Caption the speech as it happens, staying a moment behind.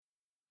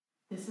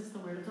This is the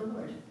word of the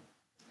Lord.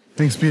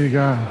 Thanks be to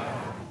God.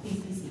 Please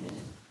be seated.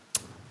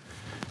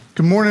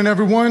 Good morning,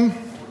 everyone.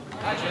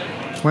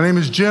 My name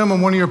is Jim.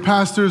 I'm one of your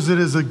pastors. It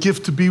is a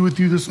gift to be with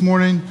you this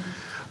morning.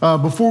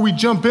 Before we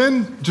jump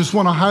in, just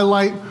want to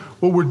highlight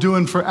what we're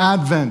doing for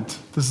Advent.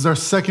 This is our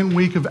second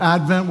week of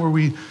Advent where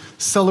we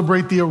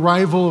celebrate the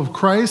arrival of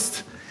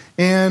Christ.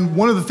 And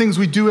one of the things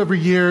we do every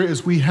year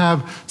is we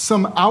have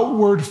some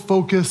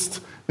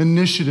outward-focused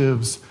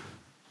initiatives.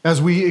 As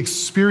we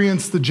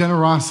experience the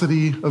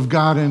generosity of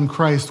God in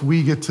Christ,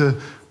 we get to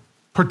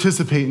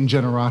participate in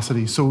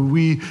generosity. So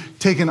we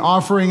take an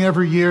offering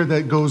every year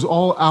that goes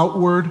all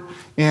outward,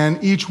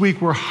 and each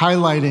week we're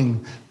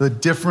highlighting the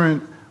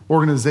different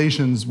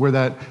organizations where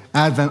that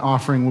Advent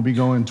offering will be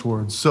going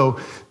towards. So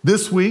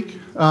this week,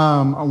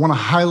 I want to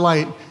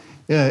highlight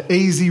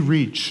AZ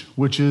Reach,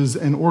 which is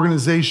an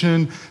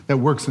organization that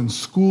works in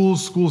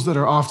schools that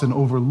are often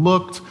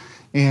overlooked.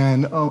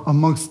 And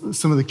amongst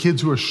some of the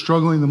kids who are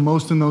struggling the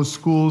most in those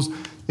schools,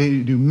 they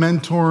do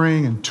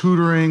mentoring and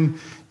tutoring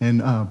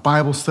and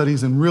Bible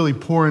studies and really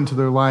pour into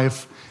their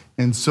life.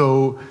 And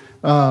so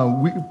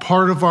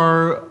part of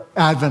our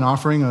Advent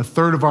offering, a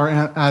third of our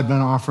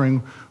Advent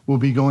offering will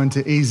be going to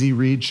AZ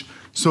Reach.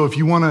 So if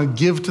you want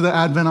to give to the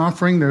Advent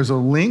offering, there's a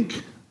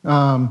link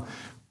on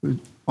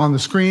the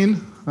screen.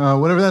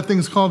 Whatever that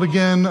thing's called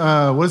again.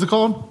 What is it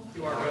called?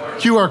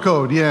 QR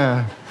code,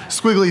 yeah.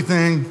 Squiggly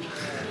thing.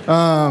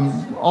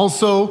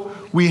 Also,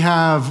 we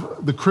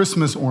have the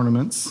Christmas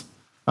ornaments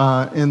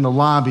in the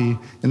lobby,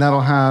 and that'll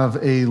have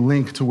a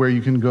link to where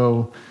you can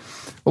go.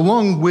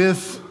 Along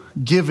with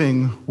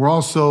giving, we're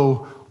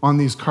also on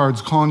these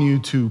cards calling you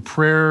to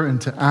prayer and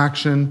to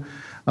action.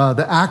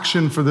 The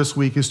action for this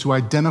week is to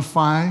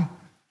identify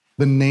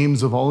the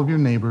names of all of your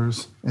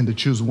neighbors and to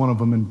choose one of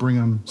them and bring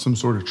them some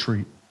sort of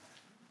treat.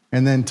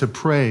 And then to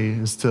pray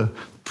is to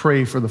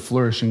pray for the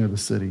flourishing of the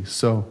city.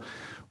 So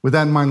with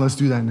that in mind, let's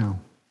do that now.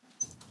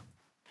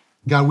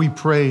 God, we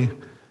pray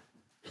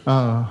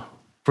for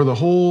the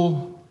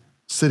whole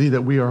city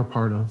that we are a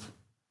part of,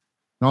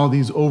 and all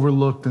these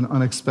overlooked and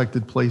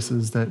unexpected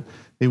places, that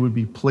they would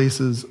be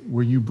places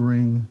where you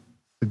bring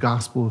the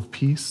gospel of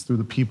peace through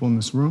the people in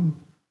this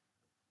room,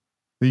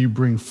 that you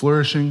bring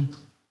flourishing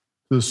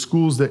to the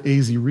schools that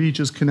AZ Reach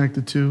is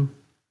connected to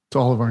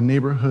all of our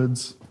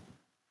neighborhoods,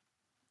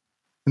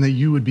 and that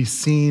you would be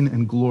seen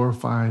and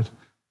glorified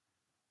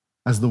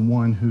as the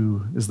one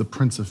who is the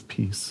Prince of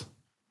Peace.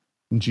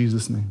 In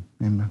Jesus' name,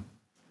 amen.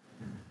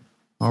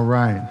 All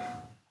right.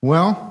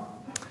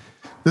 Well,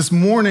 this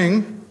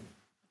morning,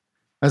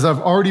 as I've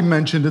already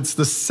mentioned, it's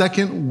the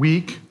second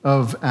week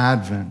of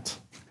Advent.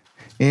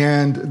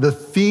 And the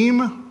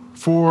theme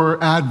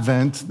for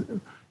Advent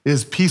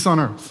is peace on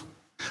earth.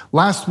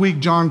 Last week,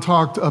 John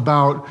talked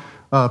about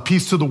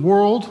peace to the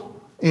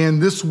world.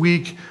 And this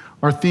week,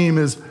 our theme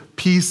is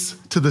peace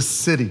to the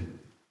city.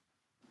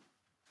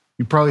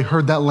 You probably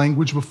heard that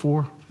language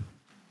before.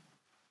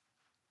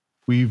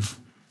 We've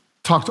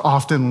talked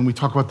often when we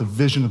talk about the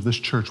vision of this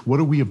church. What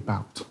are we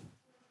about?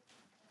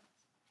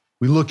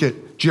 We look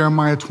at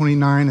Jeremiah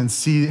 29 and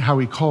see how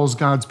he calls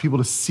God's people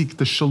to seek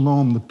the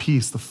shalom, the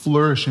peace, the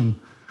flourishing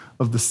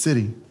of the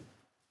city.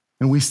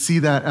 And we see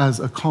that as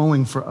a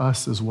calling for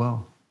us as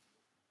well.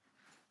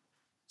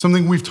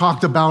 Something we've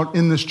talked about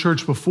in this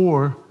church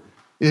before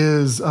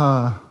is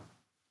that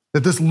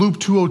this Loop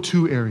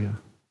 202 area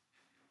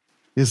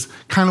is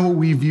kind of what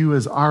we view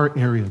as our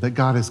area that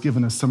God has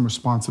given us some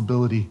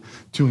responsibility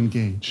to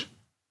engage.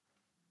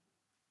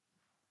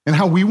 And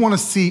how we want to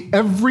see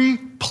every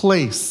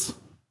place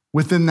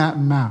within that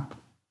map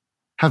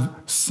have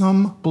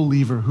some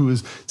believer who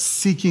is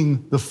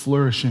seeking the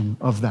flourishing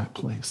of that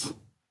place.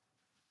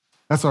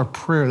 That's our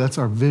prayer, that's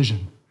our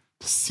vision,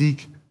 to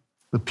seek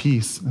the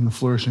peace and the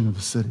flourishing of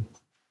the city.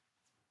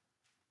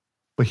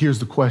 But here's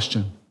the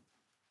question.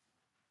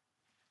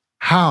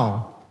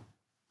 How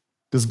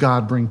does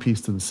God bring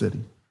peace to the city?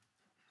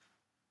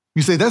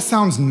 You say, that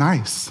sounds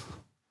nice,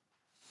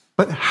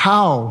 but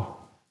how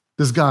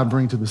does God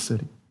bring to the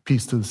city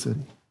peace to the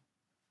city?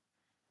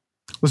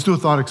 Let's do a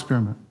thought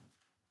experiment.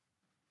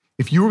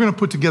 If you were going to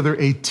put together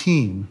a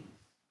team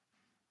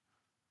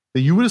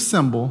that you would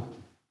assemble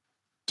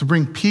to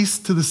bring peace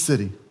to the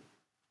city,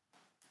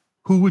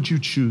 who would you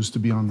choose to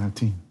be on that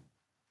team?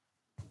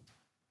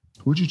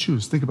 Who would you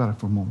choose? Think about it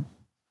for a moment.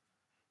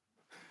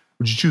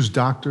 Would you choose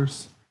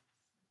doctors,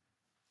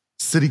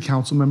 city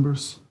council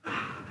members,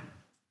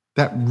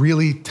 that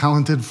really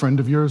talented friend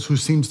of yours who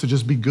seems to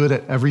just be good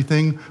at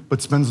everything but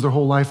spends their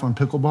whole life on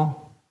pickleball?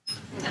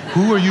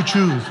 Who would you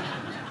choose?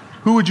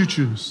 Who would you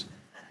choose?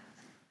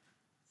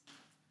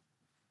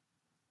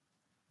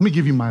 Let me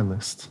give you my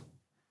list.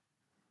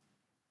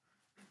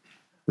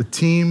 The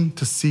team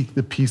to seek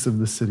the peace of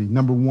the city.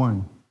 Number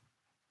one,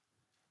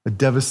 a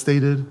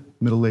devastated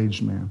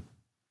middle-aged man.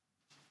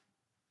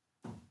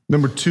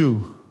 Number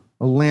two,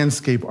 a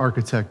landscape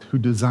architect who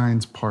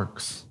designs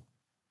parks.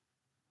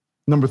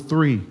 Number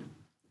three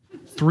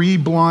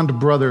blonde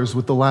brothers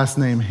with the last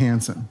name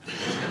Hansen.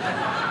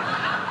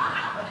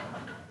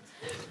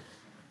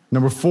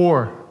 Number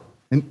four,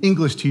 an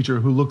English teacher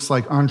who looks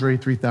like Andre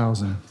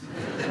 3000.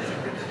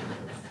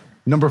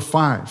 Number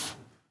 5,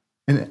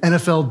 an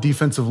NFL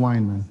defensive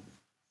lineman.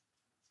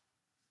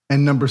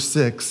 And number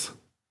 6,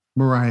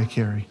 Mariah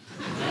Carey.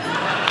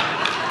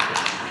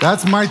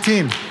 That's my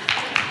team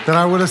that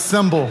I would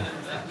assemble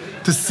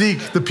to seek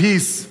the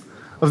peace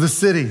of the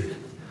city.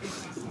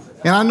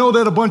 And I know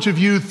that a bunch of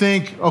you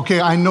think,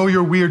 okay, I know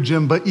you're weird,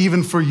 Jim, but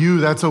even for you,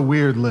 that's a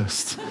weird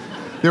list.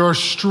 There are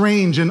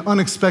strange and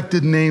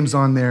unexpected names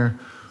on there,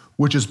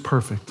 which is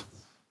perfect.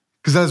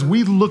 Because as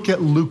we look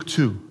at Luke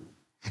 2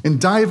 and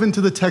dive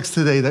into the text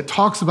today that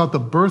talks about the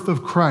birth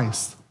of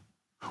Christ,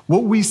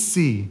 what we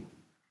see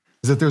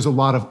is that there's a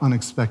lot of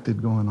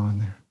unexpected going on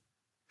there.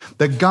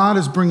 That God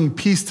is bringing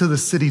peace to the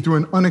city through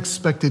an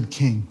unexpected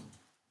king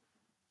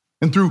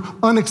and through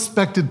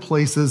unexpected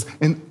places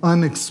and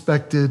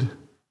unexpected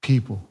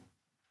people.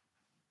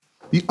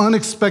 The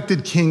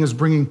unexpected king is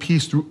bringing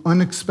peace through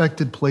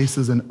unexpected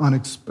places and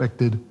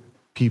unexpected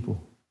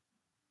people.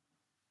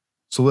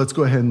 So let's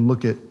go ahead and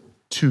look at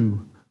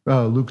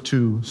Luke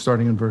 2,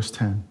 starting in verse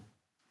 10.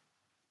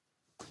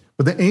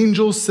 But the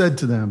angel said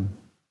to them,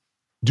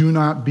 "Do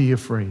not be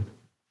afraid."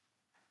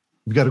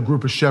 We've got a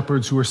group of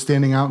shepherds who are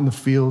standing out in the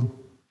field,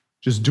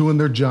 just doing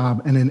their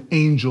job, and an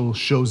angel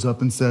shows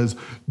up and says,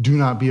 "Do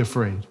not be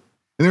afraid."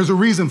 And there's a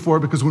reason for it,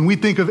 because when we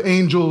think of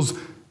angels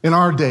in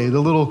our day,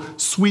 the little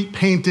sweet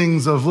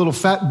paintings of little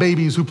fat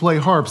babies who play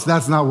harps,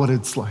 that's not what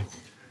it's like.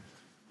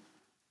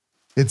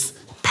 It's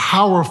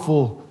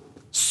powerful,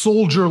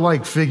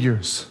 soldier-like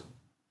figures.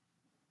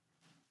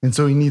 And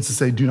so he needs to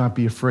say, "Do not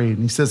be afraid."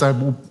 And he says,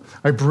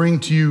 I bring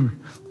to you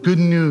good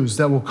news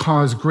that will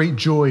cause great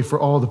joy for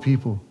all the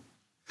people.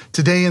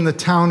 Today in the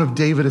town of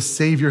David, a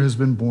Savior has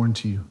been born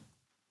to you.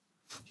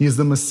 He is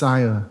the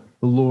Messiah,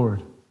 the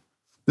Lord.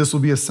 This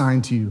will be a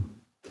sign to you.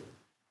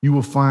 You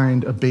will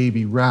find a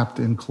baby wrapped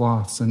in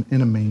cloths and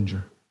in a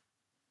manger.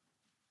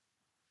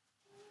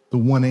 The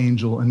one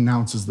angel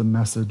announces the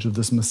message of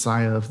this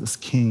Messiah, of this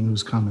King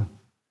who's coming.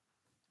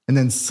 And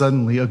then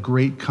suddenly a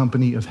great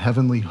company of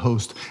heavenly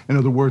hosts, in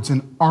other words,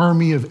 an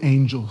army of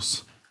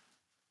angels,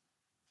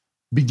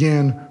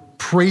 began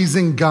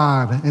praising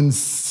God and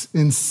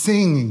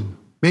singing,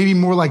 maybe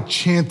more like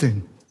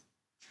chanting,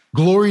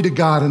 "Glory to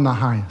God in the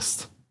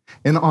highest,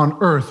 and on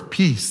earth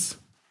peace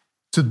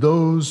to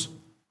those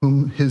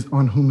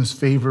on whom his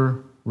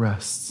favor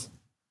rests."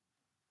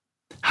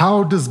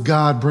 How does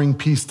God bring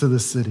peace to the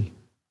city?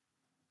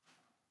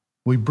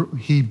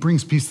 He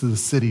brings peace to the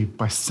city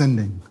by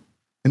sending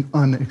an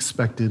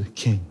unexpected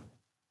king.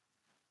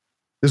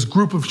 This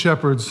group of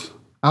shepherds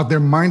out there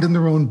minding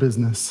their own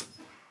business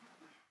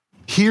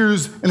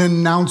hears an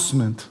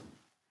announcement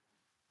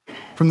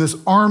from this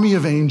army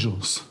of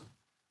angels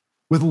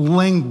with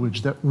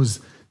language that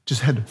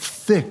just had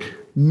thick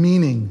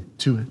meaning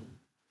to it.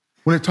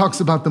 When it talks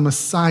about the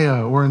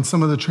Messiah, or in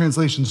some of the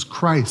translations,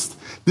 Christ,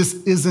 this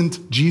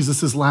isn't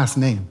Jesus' last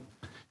name.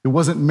 It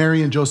wasn't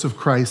Mary and Joseph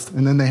Christ,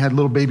 and then they had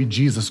little baby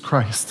Jesus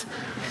Christ.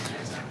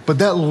 But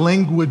that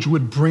language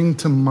would bring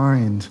to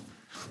mind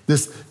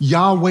this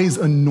Yahweh's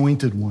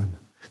anointed one,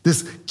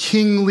 this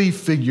kingly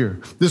figure,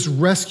 this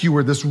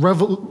rescuer, this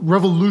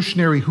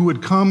revolutionary who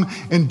would come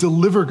and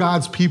deliver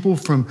God's people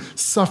from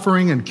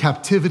suffering and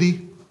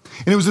captivity.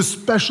 And it was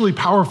especially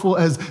powerful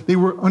as they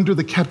were under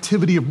the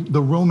captivity of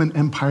the Roman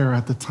Empire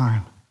at the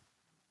time.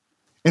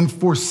 And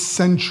for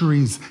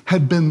centuries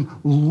had been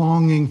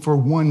longing for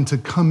one to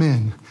come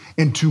in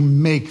and to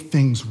make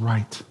things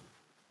right.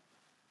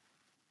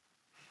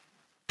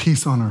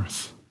 Peace on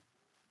earth.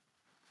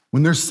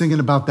 When they're singing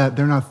about that,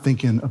 they're not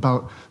thinking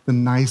about the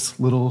nice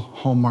little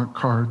Hallmark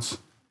cards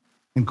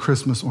and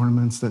Christmas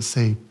ornaments that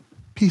say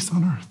peace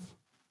on earth.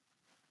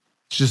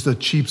 It's just a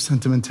cheap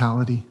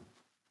sentimentality.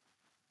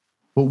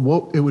 But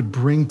what it would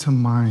bring to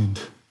mind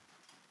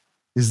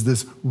is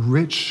this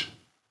rich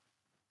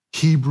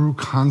Hebrew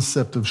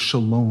concept of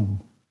shalom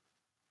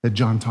that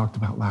John talked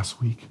about last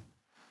week.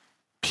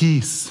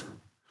 Peace,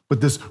 but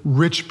this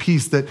rich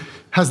peace that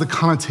has the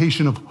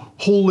connotation of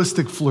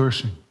holistic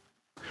flourishing,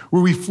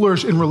 where we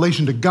flourish in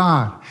relation to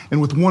God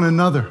and with one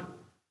another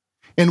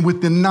and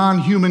with the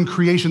non-human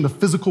creation, the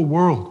physical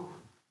world,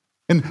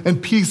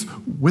 and peace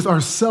with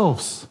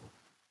ourselves.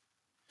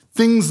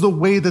 Things the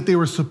way that they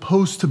were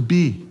supposed to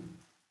be.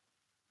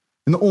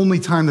 And the only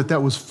time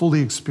that was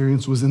fully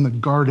experienced was in the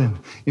garden,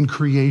 in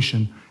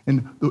creation.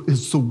 And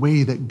it's the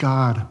way that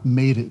God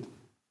made it,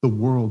 the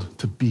world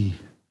to be.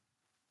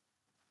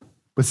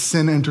 But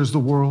sin enters the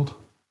world,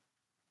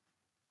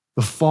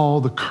 the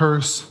fall, the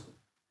curse,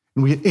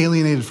 and we get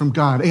alienated from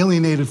God,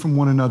 alienated from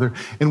one another,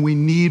 and we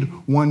need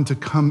one to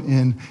come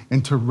in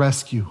and to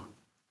rescue.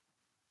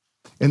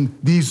 And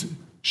these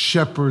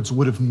shepherds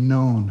would have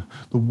known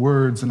the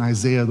words in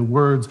Isaiah, the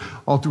words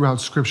all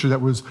throughout Scripture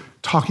that was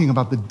talking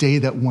about the day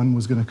that one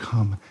was going to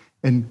come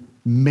and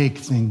make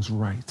things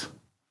right,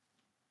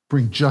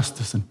 bring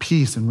justice and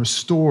peace and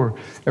restore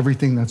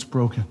everything that's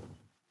broken.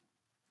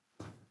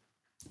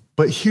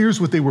 But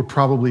here's what they were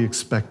probably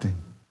expecting: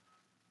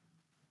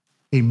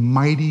 a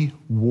mighty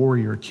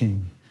warrior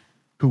king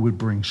who would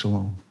bring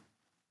shalom.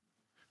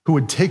 who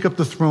would take up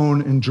the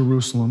throne in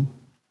Jerusalem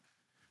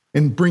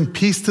and bring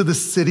peace to the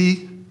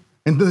city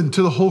and then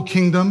to the whole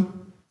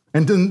kingdom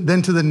and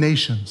then to the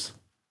nations.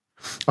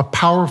 A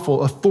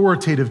powerful,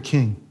 authoritative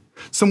king,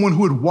 someone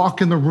who would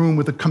walk in the room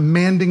with a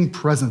commanding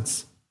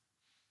presence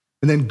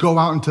and then go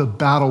out into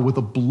battle with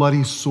a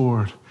bloody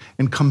sword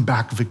and come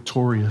back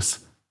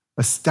victorious,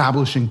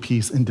 establishing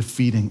peace and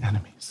defeating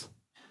enemies.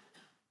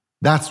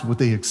 That's what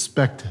they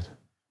expected.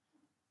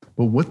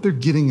 But what they're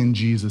getting in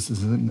Jesus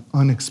is an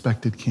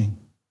unexpected king.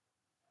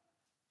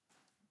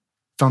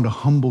 Found a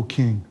humble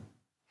king,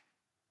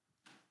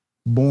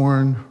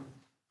 born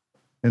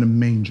in a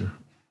manger.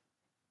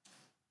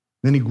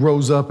 Then he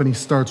grows up and he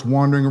starts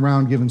wandering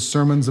around giving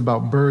sermons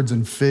about birds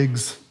and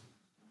figs,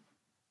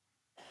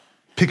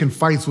 picking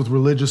fights with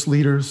religious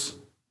leaders,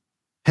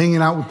 hanging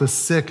out with the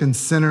sick and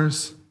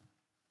sinners,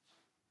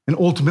 and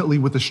ultimately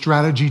with a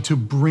strategy to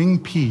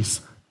bring peace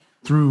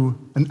through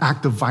an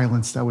act of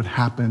violence that would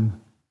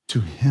happen to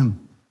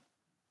him.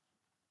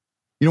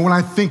 You know, when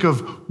I think of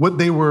what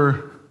they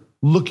were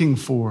looking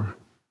for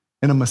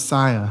in a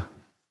Messiah,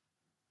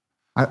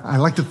 I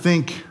like to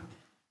think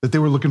that they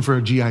were looking for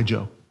a G.I.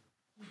 Joe.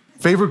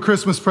 Favorite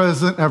Christmas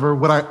present ever,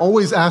 what I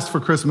always asked for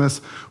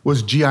Christmas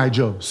was G.I.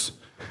 Joes.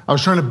 I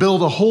was trying to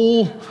build a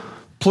whole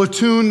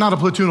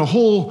a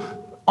whole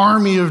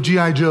army of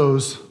G.I.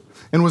 Joes,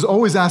 and was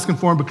always asking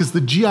for them because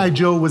the G.I.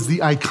 Joe was the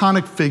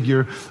iconic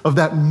figure of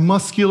that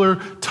muscular,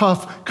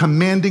 tough,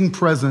 commanding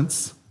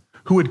presence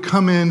who would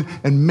come in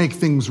and make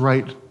things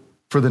right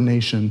for the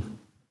nation.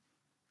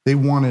 They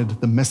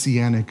wanted the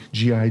messianic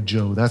G.I.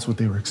 Joe. That's what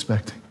they were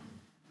expecting.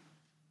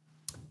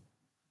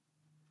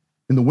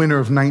 In the winter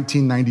of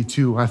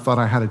 1992, I thought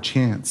I had a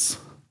chance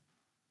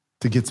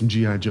to get some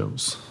G.I.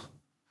 Joes.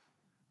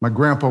 My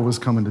grandpa was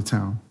coming to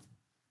town.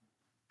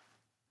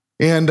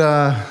 And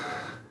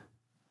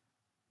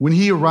when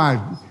he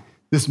arrived,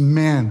 this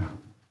man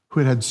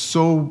who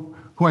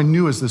I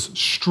knew as this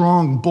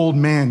strong, bold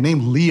man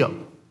named Leo.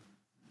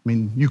 I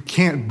mean, you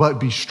can't but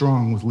be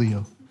strong with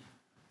Leo.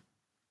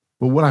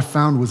 But what I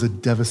found was a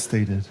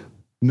devastated,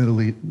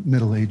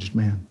 middle-aged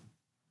man.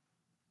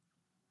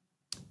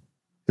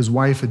 His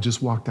wife had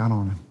just walked out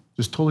on him,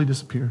 just totally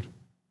disappeared.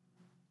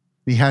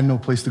 He had no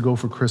place to go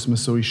for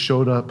Christmas, so he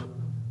showed up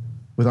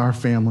with our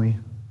family,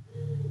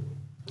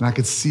 and I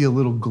could see a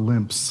little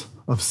glimpse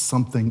of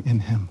something in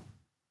him.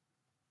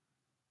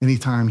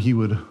 Anytime he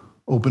would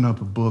open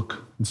up a book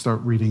and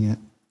start reading it,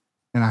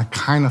 and I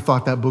kind of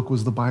thought that book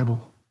was the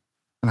Bible,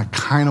 and I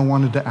kind of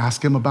wanted to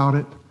ask him about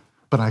it,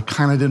 but I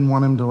kind of didn't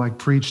want him to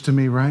preach to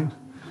me, right?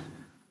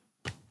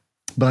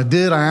 But I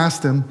did, I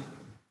asked him.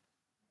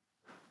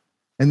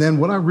 And then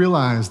what I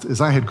realized is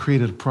I had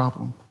created a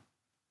problem.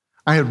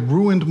 I had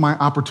ruined my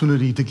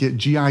opportunity to get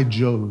G.I.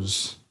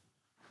 Joes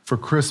for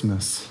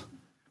Christmas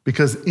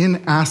because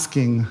in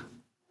asking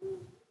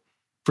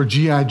for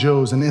G.I.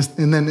 Joes and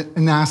then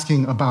in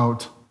asking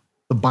about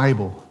the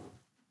Bible,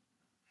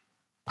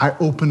 I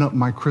opened up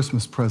my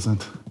Christmas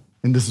present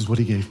and this is what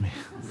he gave me.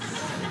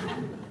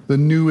 The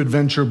New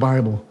Adventure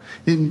Bible.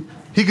 He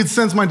could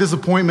sense my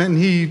disappointment and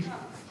he,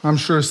 I'm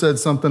sure, said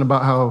something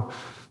about how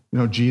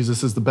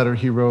Jesus is the better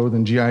hero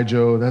than G.I.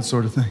 Joe, that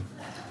sort of thing.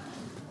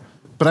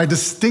 But I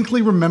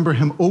distinctly remember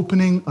him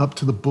opening up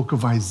to the book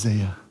of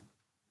Isaiah,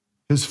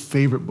 his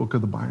favorite book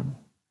of the Bible.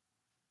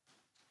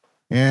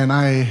 And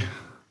I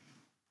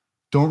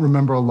don't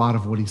remember a lot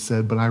of what he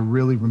said, but I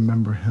really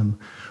remember him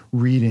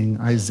reading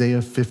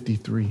Isaiah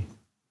 53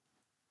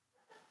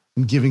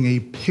 and giving a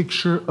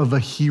picture of a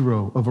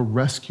hero, of a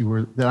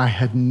rescuer that I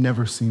had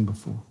never seen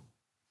before.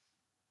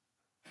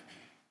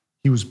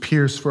 He was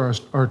pierced for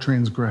our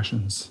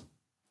transgressions.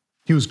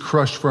 He was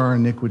crushed for our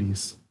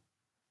iniquities.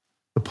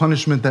 The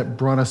punishment that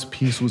brought us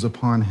peace was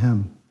upon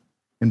him,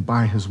 and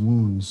by his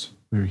wounds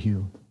we are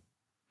healed.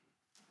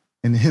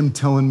 And him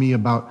telling me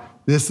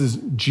about this is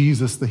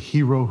Jesus, the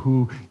hero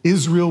who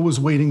Israel was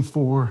waiting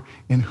for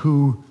and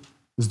who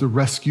is the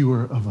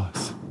rescuer of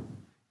us.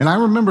 And I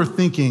remember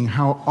thinking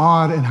how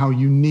odd and how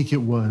unique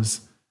it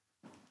was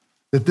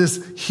that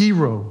this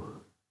hero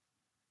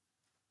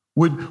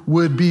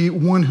would be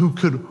one who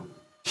could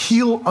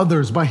heal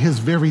others by his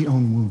very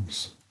own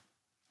wounds,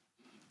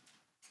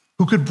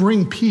 who could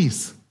bring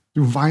peace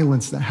through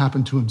violence that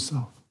happened to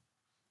himself.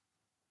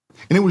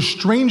 And it was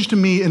strange to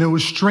me, and it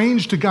was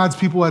strange to God's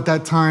people at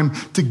that time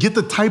to get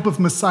the type of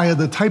Messiah,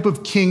 the type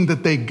of king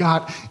that they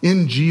got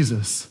in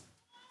Jesus,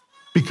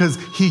 because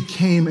he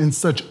came in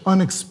such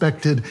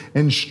unexpected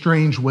and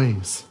strange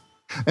ways.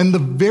 And the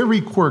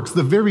very quirks,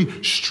 the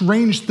very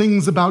strange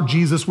things about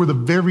Jesus were the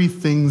very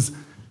things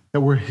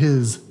that were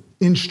his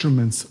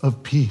instruments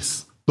of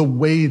peace, the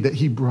way that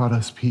he brought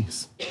us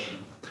peace.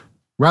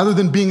 Rather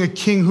than being a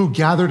king who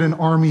gathered an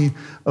army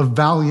of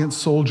valiant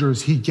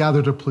soldiers, he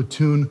gathered a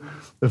platoon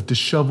of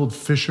disheveled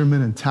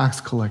fishermen and tax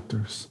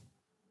collectors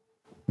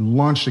and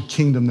launched a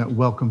kingdom that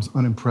welcomes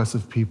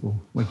unimpressive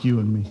people like you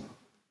and me.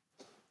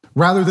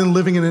 Rather than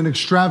living in an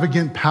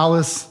extravagant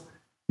palace,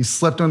 he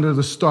slept under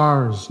the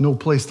stars, no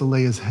place to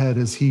lay his head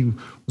as he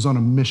was on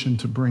a mission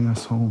to bring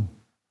us home.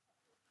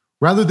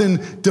 Rather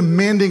than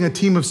demanding a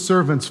team of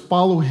servants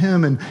follow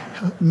him and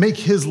make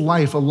his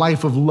life a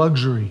life of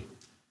luxury,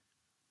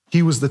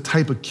 he was the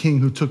type of king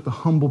who took the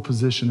humble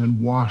position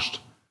and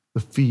washed the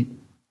feet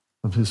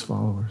of his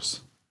followers.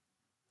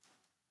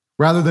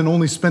 Rather than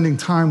only spending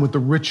time with the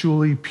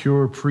ritually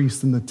pure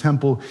priest in the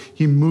temple,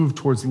 he moved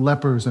towards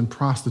lepers and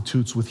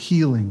prostitutes with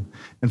healing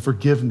and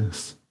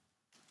forgiveness,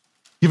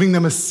 giving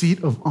them a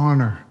seat of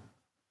honor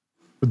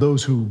for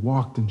those who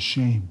walked in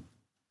shame.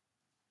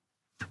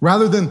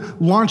 Rather than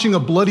launching a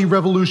bloody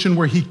revolution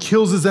where he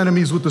kills his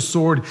enemies with the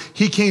sword,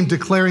 he came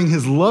declaring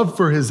his love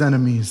for his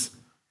enemies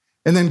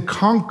and then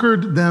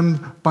conquered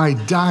them by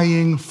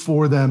dying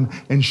for them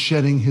and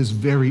shedding his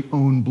very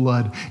own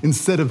blood.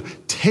 Instead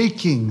of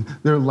taking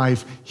their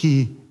life,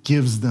 he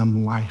gives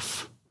them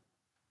life.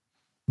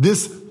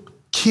 This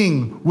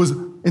king was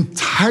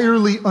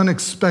entirely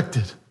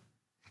unexpected,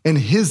 and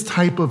his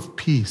type of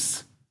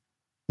peace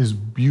is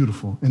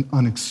beautiful and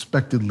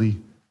unexpectedly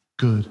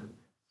good.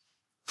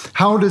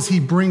 How does he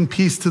bring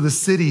peace to the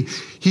city?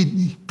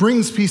 He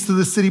brings peace to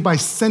the city by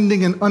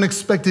sending an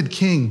unexpected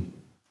king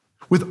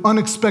with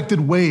unexpected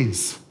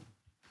ways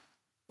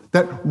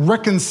that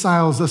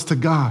reconciles us to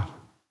God,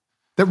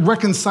 that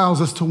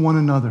reconciles us to one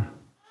another,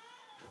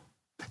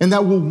 and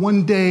that will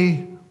one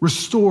day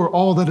restore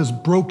all that is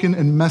broken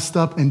and messed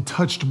up and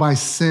touched by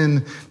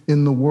sin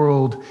in the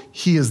world.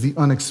 He is the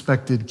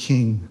unexpected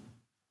king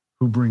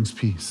who brings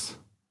peace.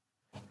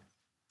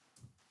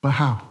 But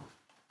how?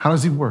 How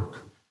does he work?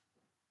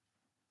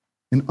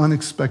 In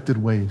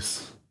unexpected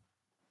ways.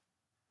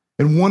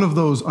 And one of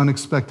those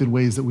unexpected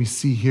ways that we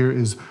see here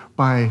is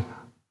by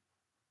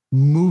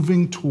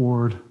moving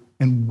toward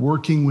and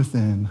working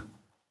within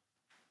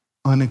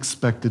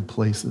unexpected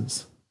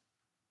places.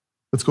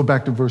 Let's go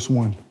back to verse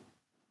 1.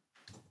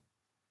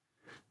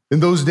 In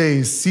those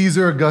days,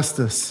 Caesar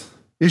Augustus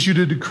issued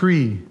a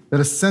decree that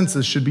a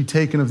census should be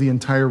taken of the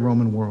entire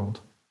Roman world.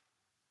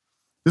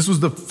 This was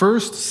the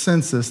first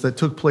census that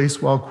took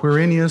place while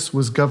Quirinius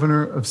was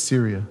governor of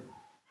Syria.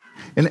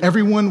 And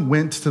everyone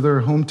went to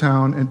their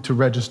hometown and to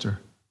register.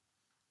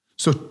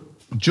 So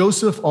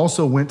Joseph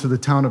also went to the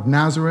town of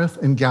Nazareth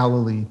in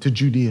Galilee, to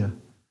Judea,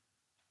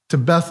 to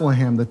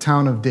Bethlehem, the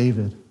town of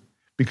David,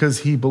 because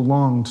he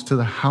belonged to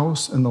the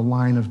house and the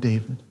line of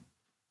David.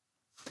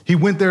 He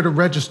went there to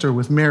register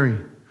with Mary,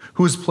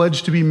 who was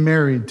pledged to be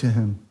married to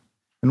him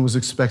and was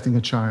expecting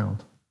a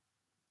child.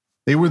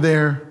 They were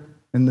there,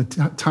 and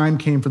the time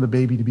came for the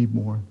baby to be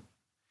born.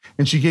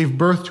 And she gave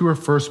birth to her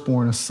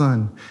firstborn, a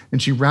son,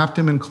 and she wrapped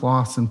him in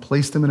cloths and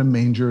placed him in a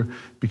manger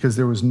because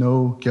there was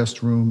no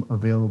guest room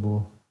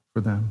available for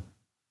them.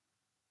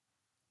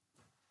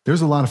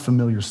 There's a lot of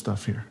familiar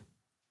stuff here.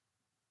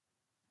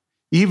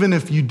 Even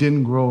if you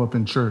didn't grow up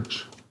in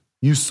church,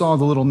 you saw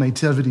the little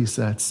nativity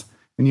sets,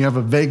 and you have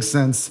a vague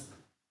sense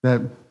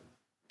that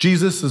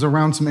Jesus is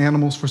around some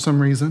animals for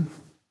some reason,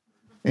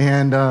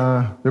 and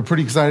they're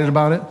pretty excited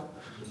about it.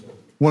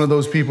 One of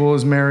those people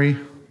is Mary.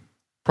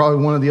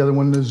 Probably one of the other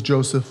one is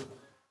Joseph.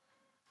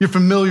 You're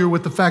familiar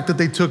with the fact that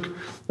they took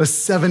a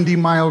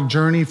 70-mile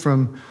journey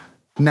from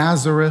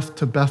Nazareth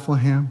to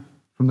Bethlehem,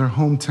 from their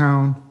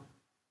hometown,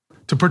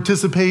 to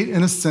participate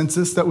in a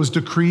census that was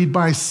decreed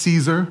by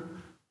Caesar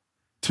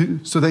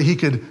so that he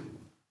could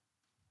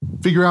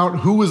figure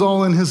out who was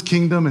all in his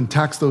kingdom and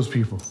tax those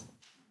people.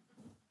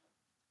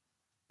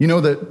 You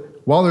know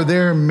that while they're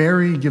there,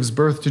 Mary gives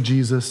birth to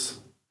Jesus,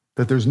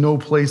 that there's no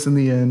place in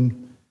the inn,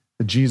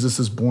 that Jesus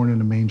is born in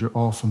a manger,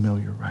 all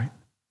familiar, right?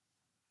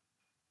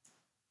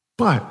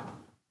 But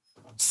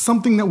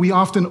something that we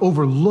often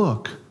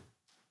overlook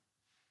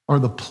are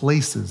the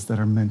places that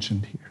are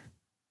mentioned here.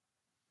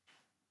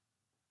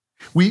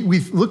 We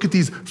look at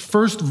these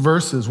first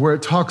verses where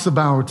it talks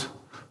about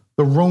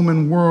the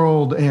Roman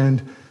world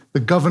and the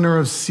governor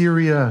of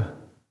Syria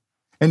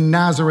and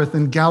Nazareth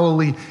and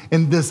Galilee,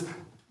 and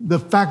the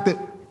fact that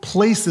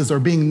places are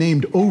being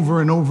named over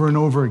and over and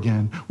over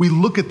again. We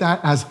look at that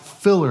as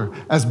filler,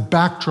 as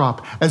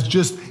backdrop, as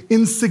just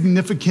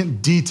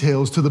insignificant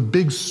details to the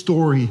big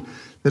story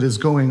that is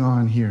going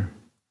on here.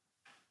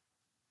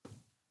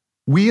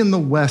 We in the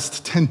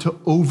West tend to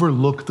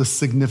overlook the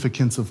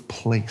significance of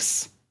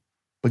place,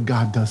 but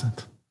God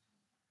doesn't.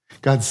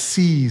 God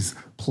sees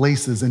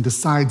places and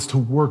decides to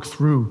work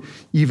through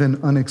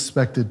even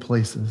unexpected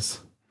places.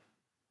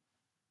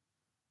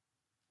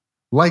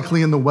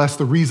 Likely in the West,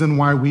 the reason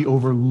why we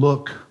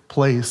overlook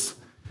place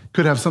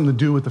could have something to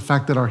do with the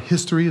fact that our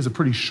history is a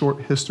pretty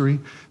short history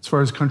as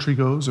far as country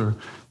goes, or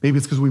maybe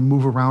it's because we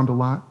move around a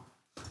lot.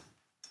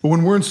 But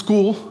when we're in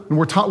school and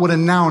we're taught what a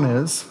noun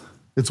is,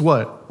 it's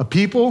what? A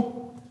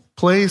people,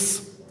 place,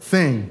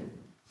 thing.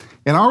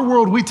 In our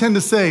world, we tend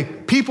to say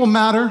people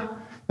matter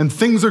and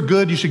things are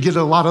good. You should get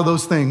a lot of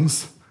those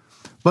things.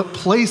 But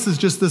place is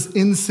just this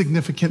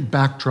insignificant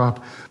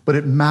backdrop, but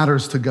it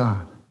matters to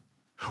God.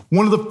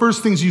 One of the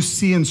first things you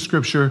see in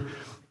Scripture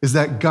is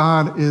that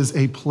God is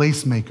a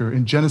placemaker.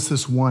 In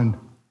Genesis 1,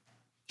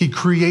 he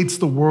creates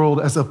the world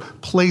as a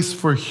place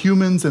for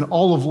humans and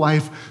all of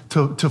life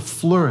to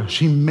flourish.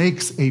 He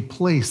makes a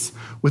place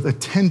with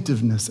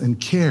attentiveness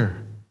and care.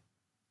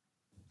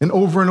 And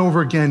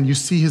over again, you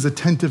see his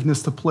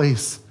attentiveness to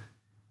place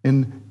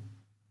in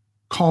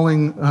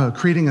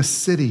creating a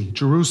city,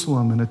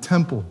 Jerusalem, and a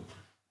temple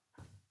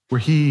where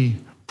he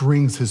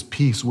brings his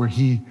peace, where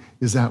he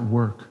is at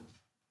work.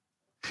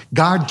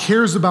 God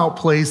cares about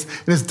place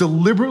and is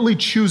deliberately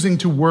choosing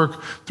to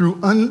work through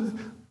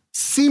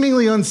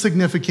seemingly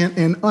insignificant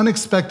and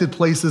unexpected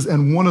places,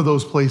 and one of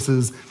those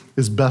places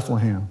is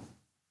Bethlehem.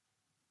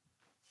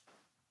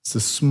 It's a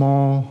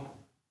small,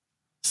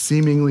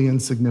 seemingly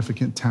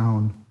insignificant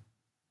town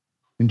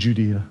in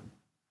Judea.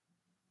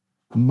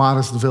 A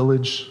modest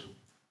village,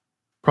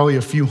 probably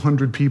a few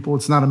hundred people.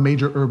 It's not a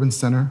major urban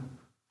center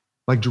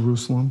like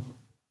Jerusalem.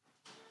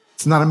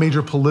 It's not a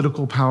major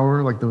political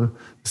power like the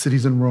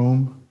cities in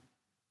Rome.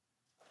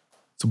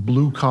 It's a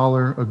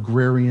blue-collar,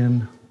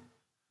 agrarian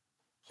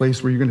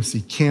place where you're going to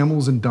see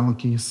camels and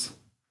donkeys,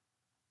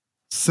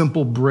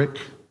 simple brick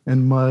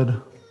and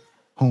mud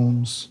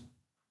homes.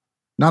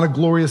 Not a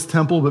glorious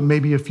temple, but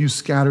maybe a few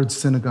scattered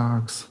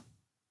synagogues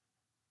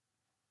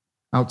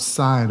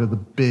outside of the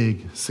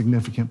big,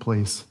 significant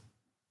place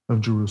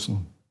of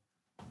Jerusalem.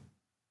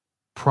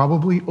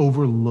 Probably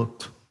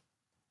overlooked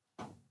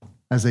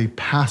as a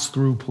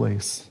pass-through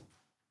place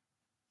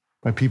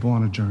by people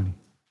on a journey.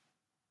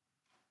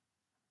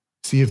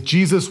 See, if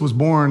Jesus was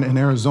born in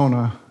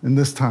Arizona in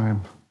this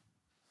time,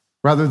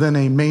 rather than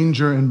a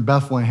manger in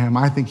Bethlehem,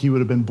 I think he would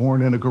have been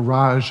born in a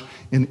garage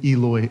in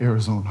Eloy,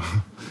 Arizona.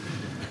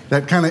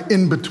 That kind of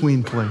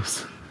in-between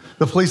place.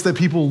 The place that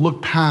people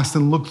look past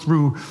and look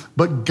through.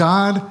 But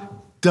God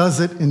does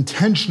it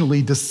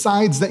intentionally,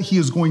 decides that he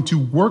is going to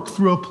work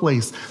through a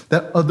place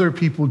that other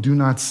people do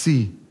not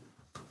see.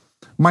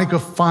 Micah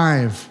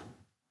 5,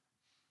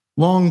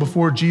 long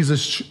before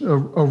Jesus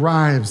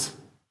arrives,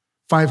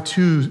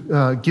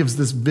 5:2 gives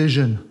this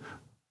vision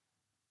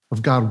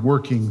of God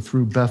working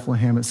through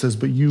Bethlehem. It says,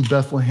 "But you,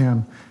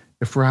 Bethlehem,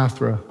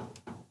 Ephrathah,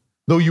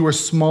 though you are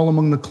small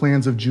among the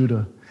clans of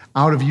Judah,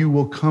 out of you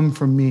will come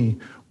from me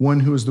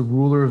one who is the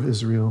ruler of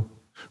Israel,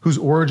 whose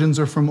origins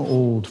are from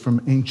old,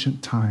 from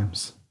ancient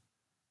times."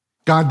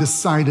 God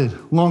decided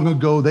long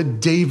ago that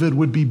David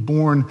would be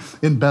born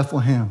in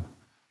Bethlehem.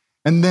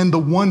 And then the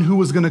one who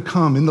was going to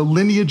come in the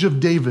lineage of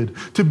David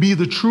to be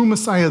the true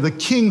Messiah, the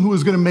king who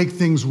was going to make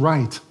things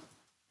right,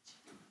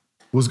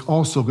 was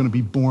also going to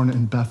be born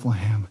in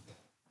Bethlehem.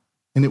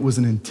 And it was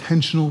an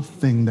intentional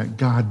thing that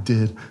God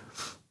did.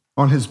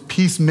 On his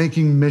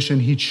peacemaking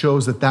mission, he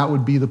chose that that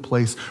would be the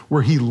place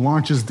where he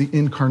launches the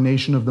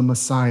incarnation of the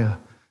Messiah,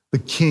 the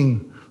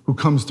king who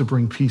comes to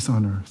bring peace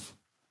on earth.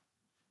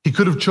 He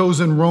could have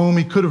chosen Rome.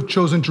 He could have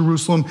chosen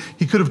Jerusalem.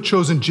 He could have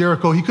chosen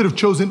Jericho. He could have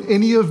chosen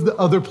any of the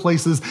other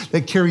places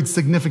that carried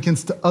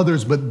significance to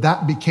others, but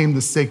that became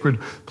the sacred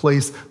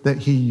place that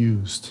he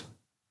used.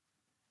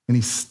 And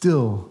he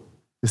still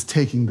is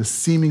taking the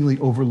seemingly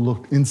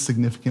overlooked,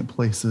 insignificant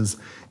places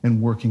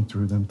and working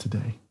through them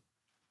today.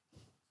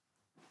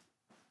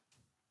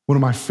 One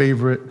of my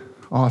favorite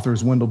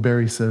authors, Wendell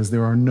Berry, says,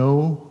 "There are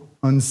no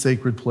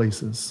unsacred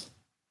places.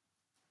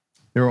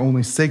 There are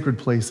only sacred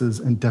places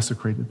and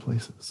desecrated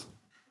places."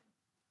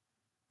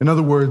 In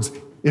other words,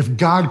 if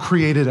God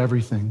created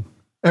everything,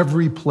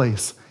 every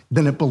place,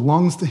 then it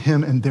belongs to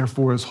him and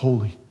therefore is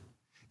holy.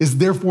 Is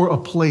therefore a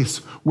place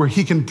where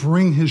he can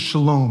bring his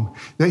shalom,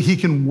 that he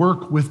can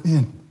work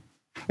within.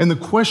 And the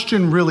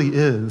question really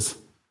is,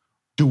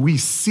 do we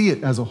see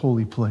it as a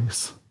holy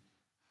place?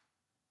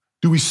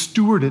 Do we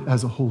steward it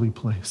as a holy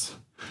place?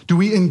 Do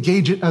we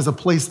engage it as a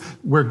place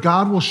where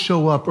God will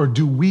show up, or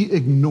do we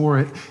ignore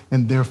it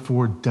and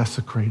therefore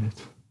desecrate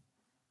it?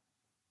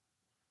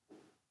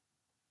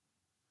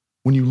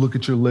 When you look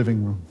at your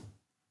living room,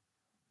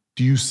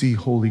 do you see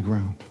holy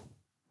ground?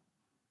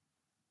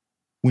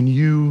 When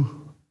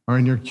you are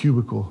in your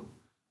cubicle,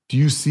 do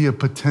you see a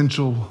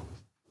potential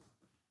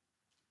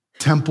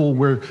temple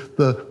where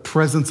the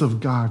presence of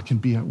God can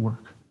be at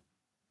work?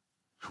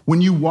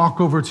 When you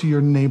walk over to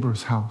your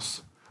neighbor's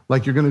house,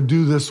 like you're going to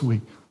do this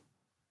week,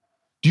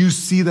 do you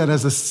see that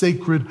as a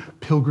sacred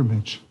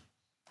pilgrimage?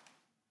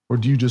 Or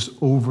do you just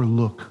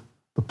overlook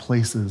the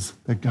places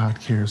that God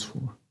cares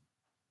for?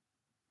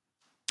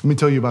 Let me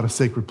tell you about a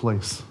sacred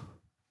place.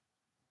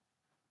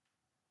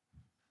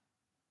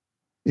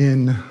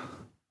 In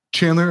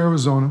Chandler,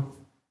 Arizona,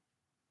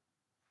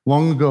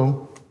 long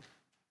ago,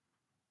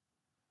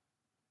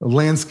 a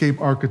landscape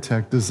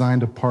architect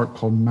designed a park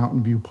called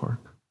Mountain View Park.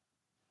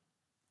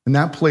 And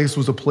that place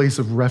was a place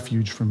of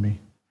refuge for me.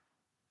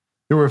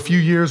 There were a few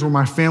years where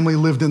my family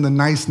lived in the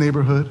nice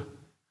neighborhood,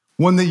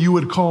 one that you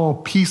would call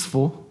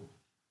peaceful,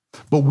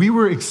 but we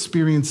were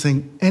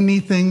experiencing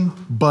anything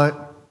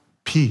but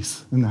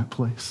peace in that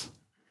place.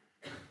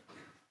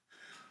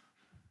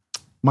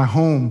 My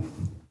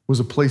home was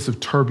a place of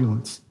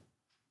turbulence,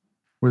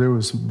 where there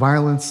was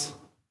violence,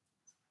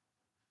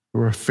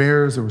 there were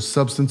affairs, there was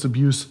substance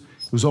abuse.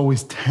 It was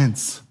always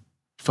tense.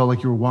 It felt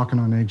like you were walking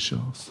on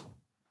eggshells.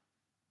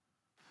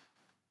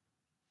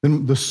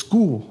 Then the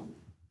school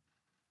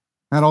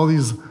had all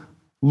these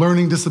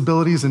learning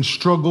disabilities and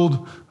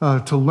struggled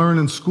to learn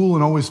in school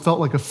and always felt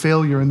like a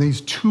failure. And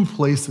these two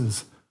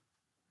places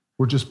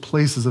were just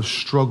places of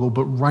struggle,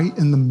 but right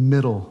in the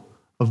middle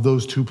of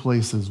those two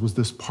places was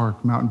this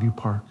park, Mountain View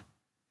Park.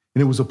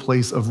 And it was a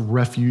place of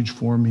refuge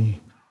for me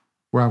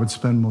where I would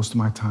spend most of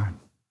my time.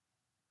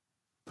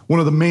 One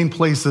of the main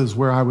places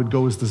where I would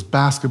go is this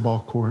basketball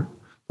court,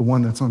 the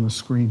one that's on the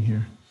screen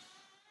here.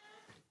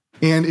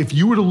 And if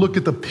you were to look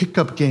at the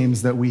pickup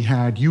games that we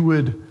had, you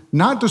would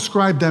not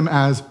describe them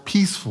as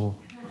peaceful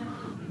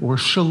or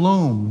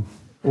shalom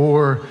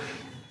or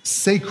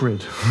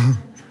sacred.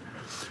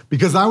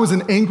 Because I was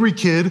an angry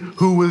kid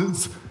who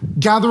was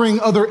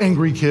gathering other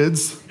angry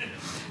kids.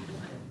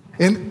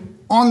 And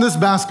on this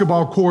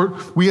basketball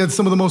court, we had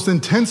some of the most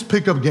intense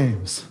pickup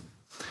games.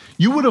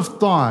 You would have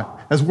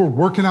thought, as we're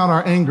working out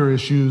our anger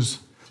issues,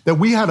 that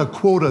we had a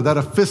quota that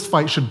a fist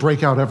fight should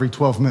break out every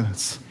 12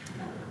 minutes.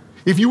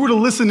 If you were to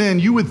listen in,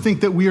 you would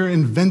think that we are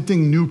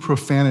inventing new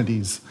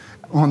profanities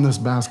on this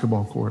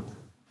basketball court.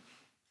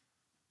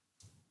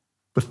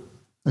 But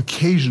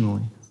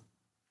occasionally,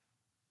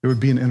 there would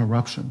be an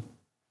interruption.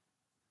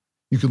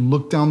 You could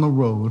look down the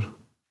road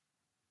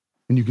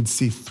and you could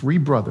see three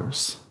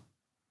brothers,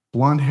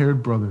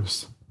 blonde-haired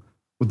brothers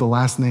with the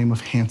last name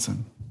of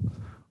Hanson,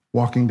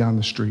 walking down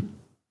the street.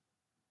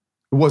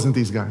 It wasn't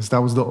these guys.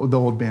 That was the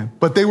old band.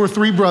 But they were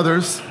three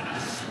brothers,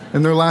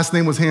 and their last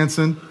name was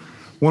Hanson.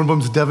 One of them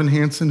is Devin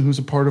Hanson, who's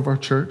a part of our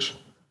church.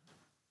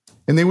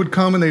 And they would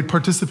come and they'd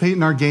participate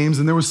in our games,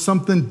 and there was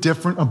something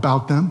different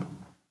about them.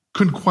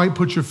 Couldn't quite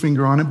put your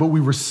finger on it, but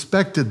we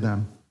respected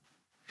them.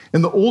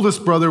 And the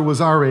oldest brother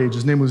was our age.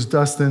 His name was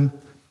Dustin.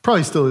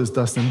 Probably still is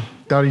Dustin.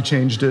 Doubt he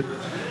changed it.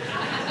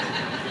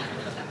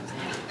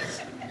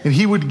 And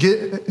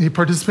he'd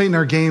participate in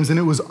our games, and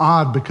it was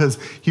odd because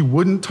he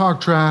wouldn't talk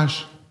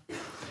trash.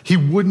 He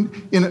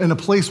wouldn't, in a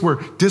place where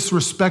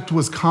disrespect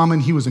was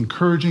common, he was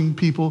encouraging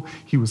people.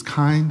 He was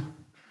kind.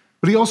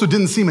 But he also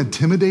didn't seem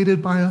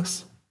intimidated by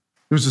us.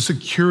 There was a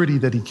security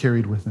that he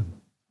carried with him.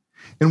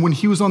 And when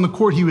he was on the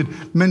court, he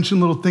would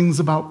mention little things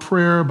about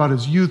prayer, about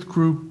his youth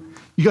group.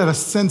 You got a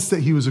sense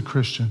that he was a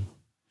Christian.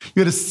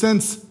 You had a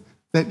sense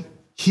that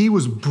he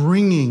was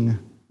bringing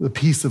the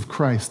peace of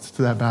Christ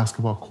to that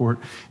basketball court.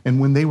 And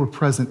when they were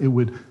present, it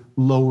would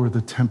lower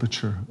the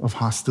temperature of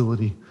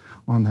hostility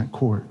on that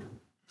court.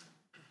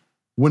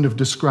 Wouldn't have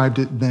described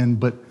it then,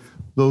 but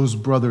those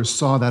brothers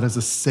saw that as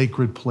a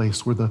sacred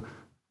place where the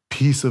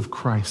peace of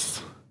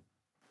Christ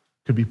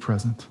could be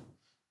present.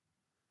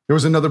 There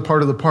was another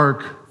part of the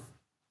park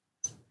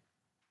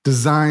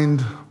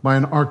designed by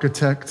an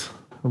architect,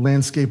 a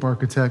landscape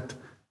architect,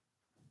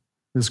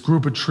 this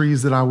group of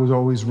trees that I would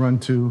always run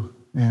to,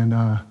 and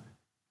it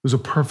was a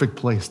perfect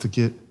place to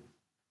get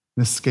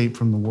an escape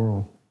from the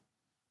world.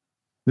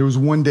 There was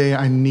one day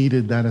I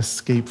needed that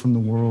escape from the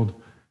world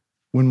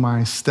when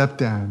my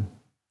stepdad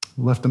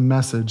left a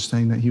message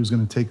saying that he was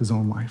going to take his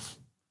own life.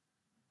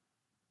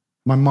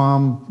 My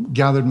mom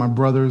gathered my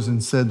brothers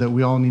and said that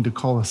we all need to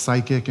call a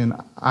psychic, and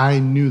I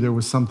knew there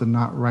was something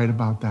not right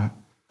about that.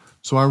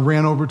 So I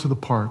ran over to the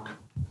park,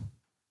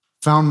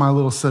 found my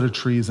little set of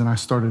trees, and I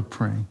started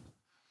praying.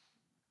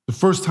 The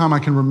first time I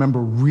can remember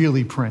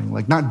really praying,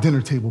 like not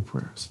dinner table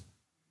prayers,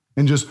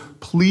 and just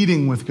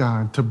pleading with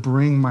God to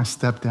bring my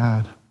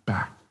stepdad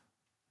back.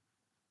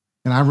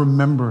 And I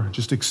remember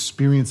just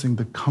experiencing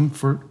the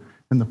comfort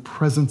and the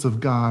presence of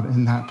God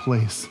in that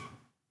place.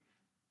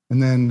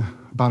 And then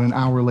about an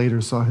hour later,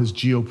 saw his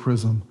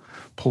geoprism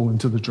pull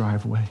into the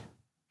driveway.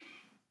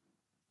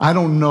 I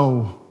don't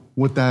know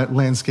what that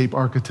landscape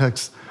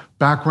architect's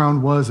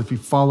background was, if he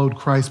followed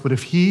Christ, but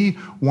if he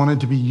wanted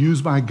to be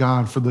used by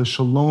God for the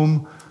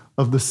shalom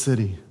of the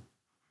city,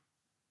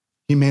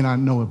 he may not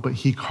know it, but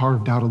he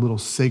carved out a little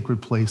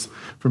sacred place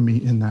for me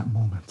in that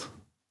moment.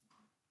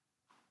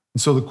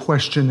 And so the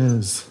question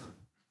is,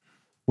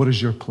 what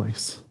is your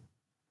place?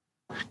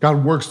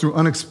 God works through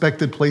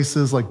unexpected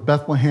places like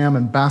Bethlehem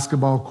and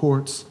basketball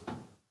courts.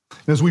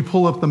 And as we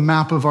pull up the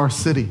map of our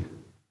city,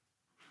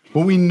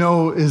 what we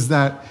know is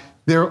that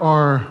there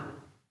are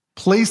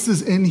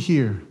places in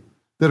here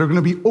that are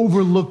going to be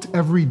overlooked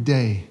every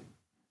day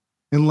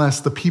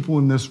unless the people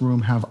in this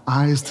room have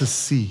eyes to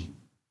see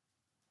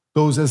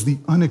those as the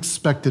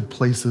unexpected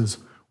places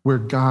where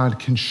God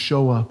can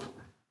show up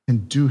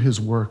and do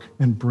his work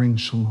and bring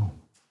shalom.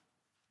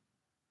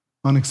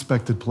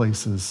 Unexpected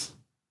places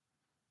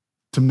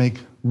to make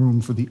room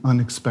for the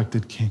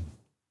unexpected king.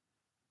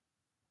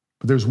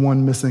 But there's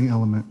one missing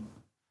element,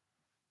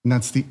 and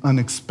that's the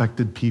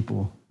unexpected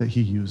people that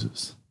he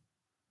uses.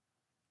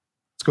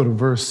 Let's go to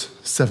verse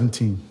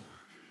 17.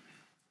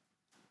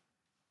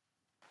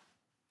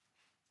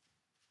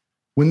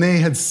 When they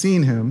had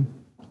seen him,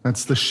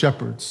 that's the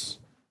shepherds.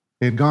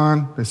 They had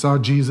gone, they saw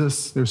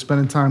Jesus, they were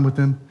spending time with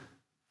him.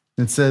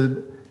 And it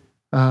said,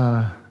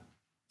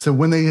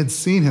 when they had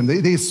seen him,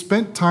 they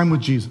spent time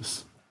with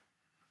Jesus.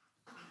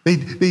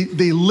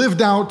 They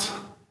lived out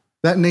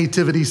that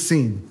nativity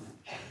scene.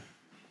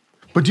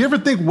 But do you ever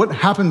think what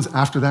happens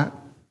after that?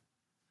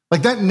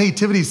 Like that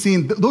nativity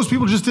scene, those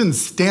people just didn't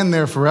stand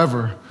there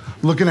forever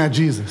looking at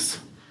Jesus.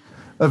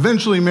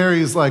 Eventually Mary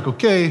is like,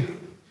 okay,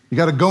 you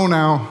got to go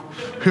now.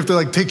 We have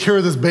to take care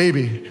of this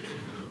baby.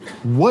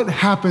 what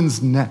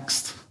happens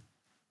next?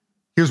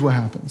 Here's what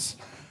happens.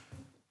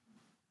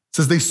 It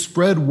says they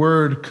spread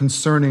word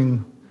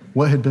concerning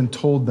what had been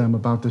told them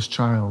about this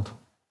child,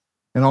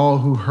 and all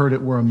who heard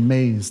it were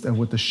amazed at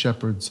what the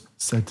shepherds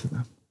said to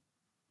them.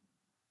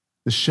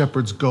 The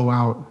shepherds go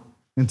out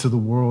into the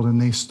world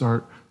and they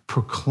start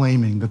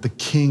proclaiming that the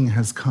king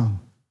has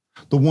come,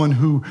 the one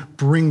who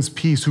brings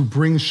peace, who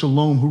brings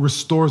shalom, who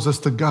restores us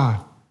to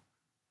God,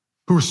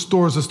 who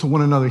restores us to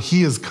one another.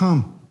 He has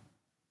come.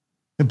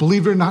 And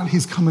believe it or not,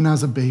 he's coming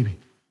as a baby.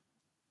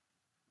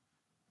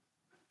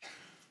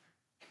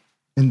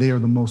 And they are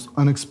the most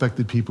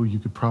unexpected people you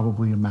could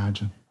probably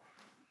imagine.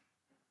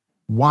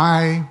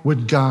 Why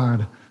would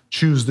God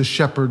choose the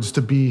shepherds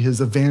to be his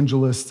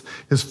evangelists,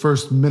 his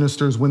first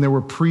ministers, when there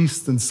were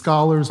priests and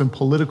scholars and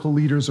political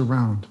leaders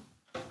around?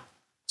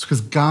 It's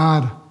because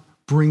God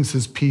brings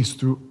his peace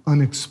through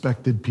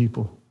unexpected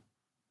people.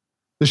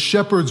 The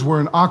shepherds were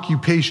an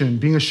occupation.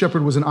 Being a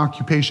shepherd was an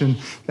occupation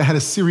that had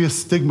a serious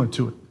stigma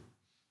to it.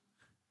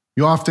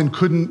 You often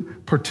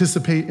couldn't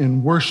participate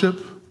in worship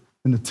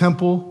in the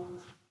temple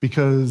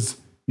because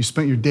you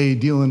spent your day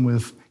dealing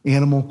with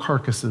animal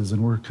carcasses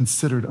and were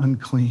considered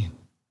unclean.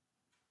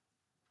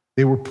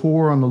 They were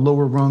poor on the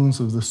lower rungs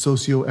of the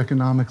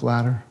socioeconomic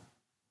ladder.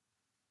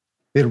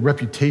 They had a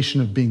reputation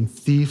of being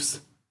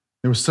thieves.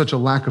 There was such a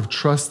lack of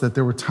trust that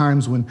there were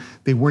times when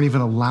they weren't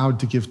even allowed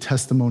to give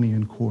testimony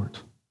in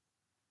court.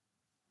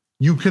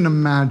 You can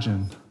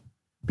imagine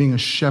being a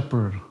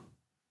shepherd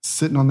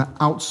sitting on the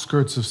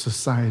outskirts of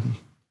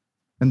society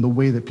and the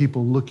way that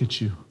people look at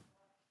you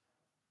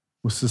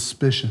with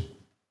suspicion,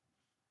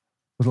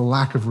 with a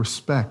lack of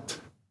respect.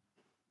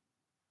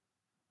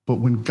 But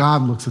when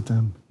God looks at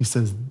them, he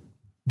says,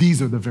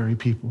 these are the very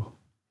people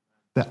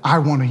that I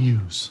want to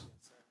use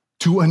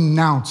to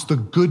announce the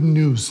good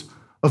news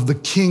of the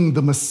King,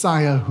 the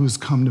Messiah, who's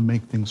come to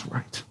make things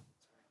right.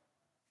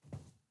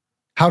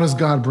 How does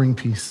God bring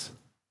peace?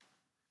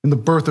 In the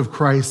birth of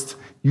Christ,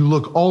 you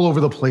look all over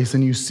the place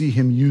and you see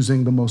him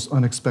using the most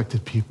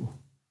unexpected people.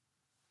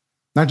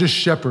 Not just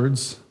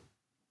shepherds,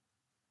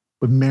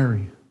 but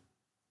Mary,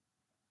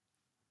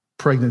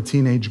 pregnant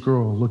teenage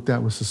girl looked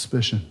at with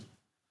suspicion.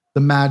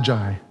 The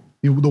Magi,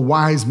 the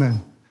wise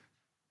men.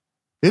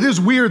 It is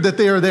weird that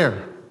they are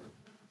there.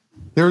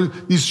 They're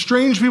these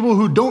strange people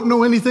who don't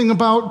know anything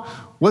about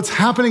what's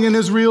happening in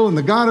Israel and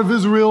the God of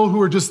Israel,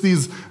 who are just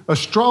these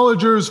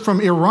astrologers from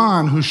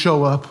Iran who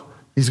show up.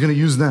 He's going to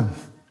use them.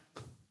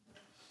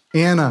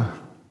 Anna,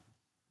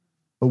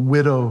 a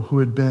widow who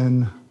had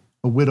been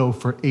a widow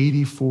for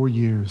 84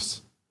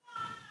 years,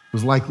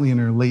 was likely in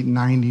her late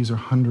 90s or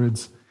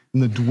hundreds. In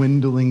the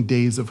dwindling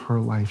days of her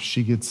life,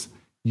 she gets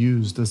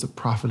used as a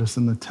prophetess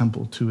in the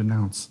temple to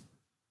announce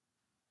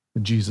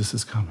that Jesus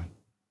is coming.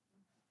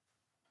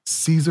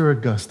 Caesar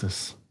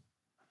Augustus,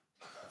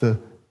 the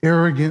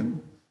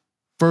arrogant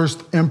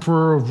first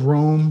emperor of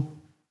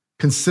Rome,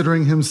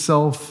 considering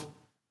himself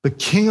the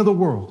king of the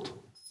world,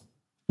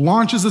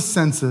 launches a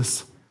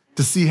census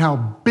to see how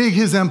big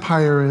his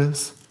empire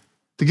is,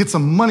 to get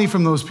some money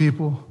from those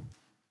people,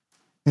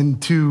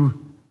 and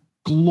to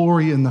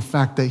glory in the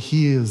fact that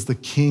he is the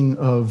king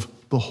of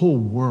the whole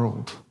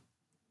world.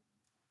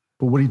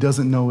 But what he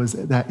doesn't know is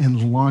that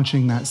in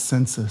launching that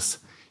census,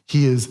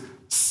 he is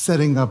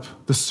setting up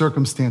the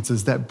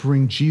circumstances that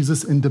bring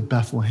Jesus into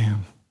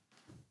Bethlehem,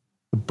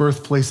 the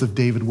birthplace of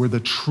David, where the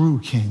true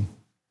king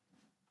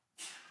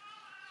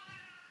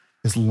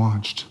is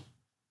launched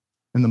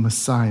and the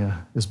Messiah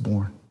is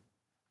born.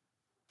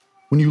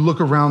 When you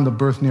look around the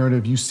birth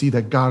narrative, you see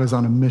that God is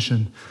on a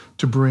mission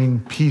to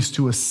bring peace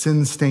to a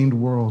sin-stained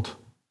world.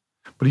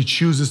 But he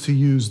chooses to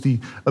use the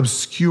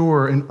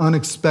obscure and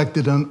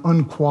unexpected and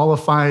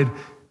unqualified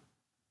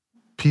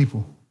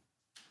people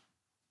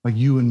like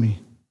you and me.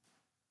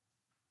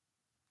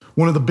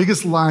 One of the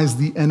biggest lies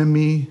the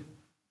enemy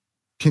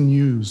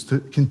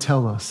can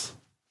tell us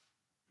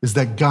is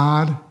that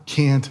God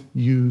can't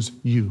use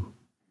you.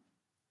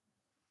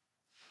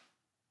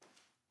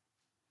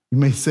 You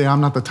may say,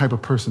 I'm not the type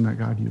of person that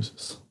God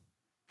uses.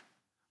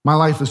 My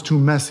life is too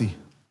messy.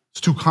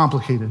 It's too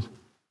complicated,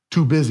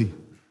 too busy.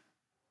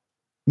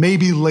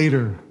 Maybe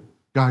later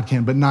God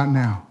can, but not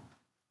now.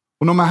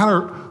 Well,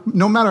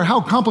 no matter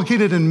how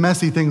complicated and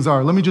messy things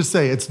are, let me just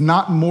say, it's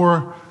not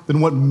more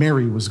than what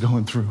Mary was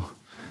going through.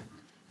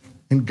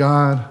 And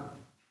God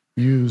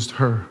used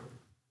her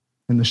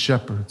and the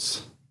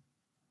shepherds.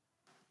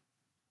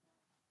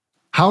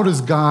 How does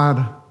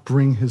God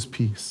bring his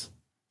peace?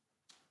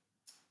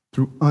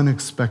 Through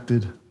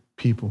unexpected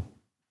people.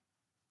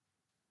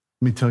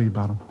 Let me tell you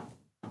about them.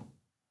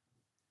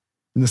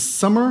 In the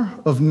summer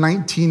of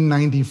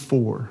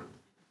 1994,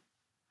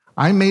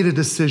 I made a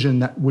decision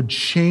that would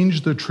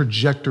change the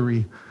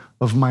trajectory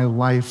of my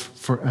life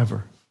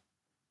forever.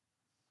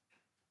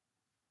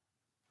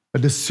 A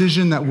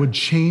decision that would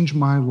change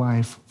my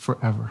life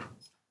forever.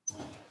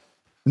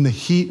 In the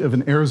heat of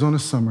an Arizona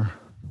summer,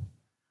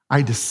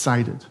 I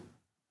decided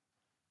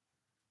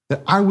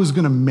that I was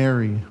going to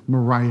marry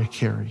Mariah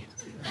Carey.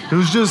 It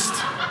was just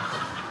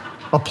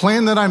a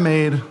plan that I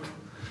made,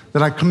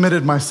 that I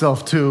committed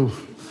myself to.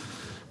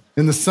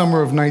 in the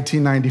summer of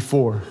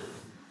 1994.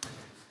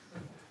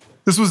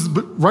 This was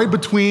right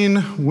between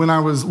when I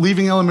was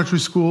leaving elementary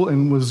school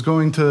and was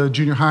going to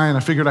junior high, and I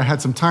figured I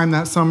had some time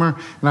that summer,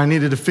 and I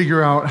needed to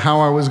figure out how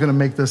I was going to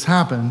make this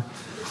happen.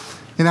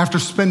 And after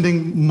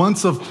spending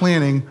months of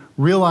planning,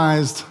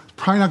 realized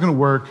probably not going to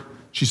work.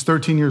 She's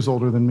 13 years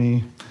older than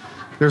me.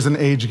 There's an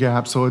age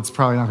gap, so it's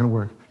probably not going to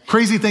work.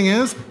 Crazy thing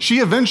is, she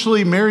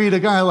eventually married a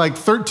guy like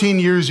 13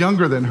 years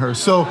younger than her,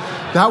 so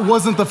that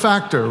wasn't the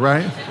factor,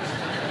 right?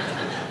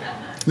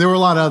 There were a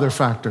lot of other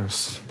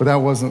factors, but that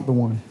wasn't the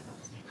one.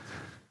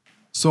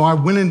 So I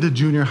went into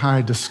junior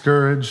high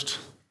discouraged,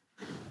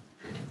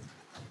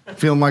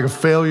 feeling like a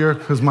failure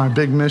because my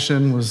big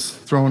mission was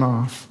thrown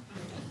off.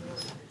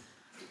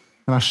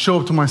 And I show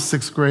up to my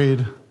 6th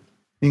grade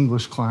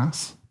English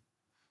class,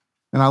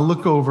 and I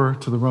look over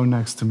to the row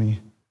next to me.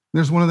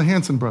 There's one of the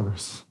Hanson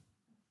brothers.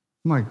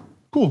 I'm like,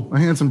 cool, a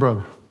Hanson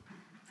brother.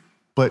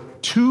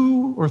 But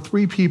 2 or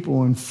 3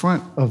 people in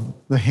front of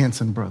the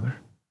Hanson brother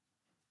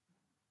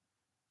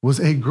was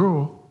a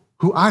girl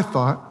who I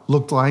thought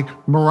looked like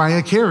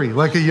Mariah Carey,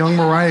 like a young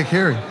Mariah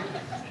Carey.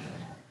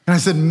 And I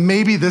said,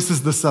 maybe this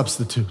is the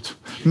substitute.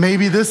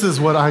 Maybe this is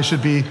what I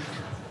should be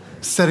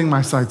setting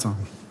my sights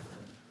on.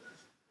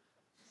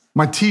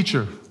 My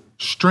teacher,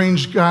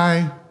 strange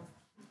guy,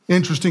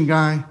 interesting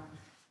guy.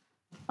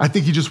 I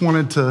think he just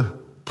wanted to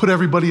put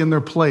everybody in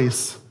their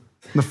place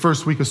in the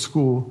first week of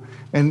school,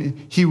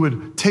 and he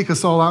would take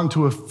us all out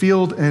into a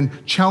field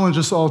and challenge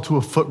us all to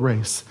a foot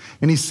race.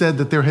 And he said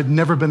that there had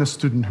never been a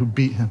student who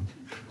beat him.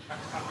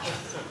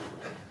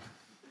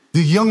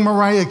 The young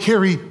Mariah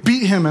Carey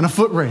beat him in a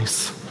foot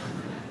race.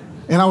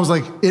 And I was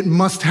like, it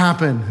must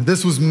happen.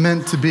 This was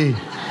meant to be.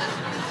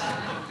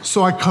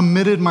 So I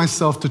committed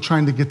myself to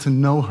trying to get to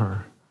know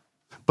her.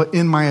 But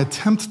in my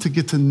attempt to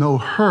get to know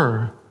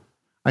her,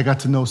 I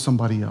got to know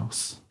somebody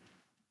else.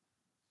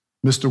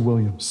 Mr.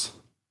 Williams.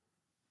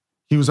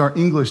 He was our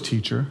English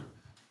teacher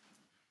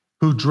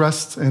who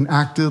dressed and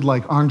acted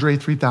like Andre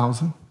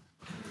 3000.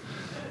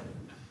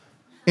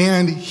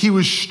 And he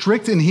was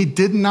strict, and he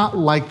did not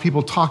like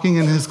people talking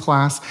in his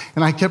class,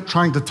 and I kept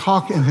trying to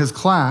talk in his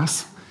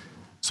class,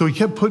 so he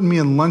kept putting me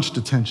in lunch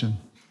detention.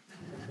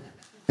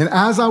 And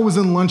as I was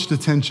in lunch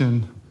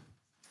detention,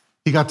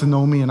 he got to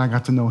know me, and I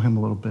got to know him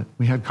a little bit.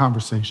 We had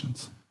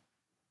conversations.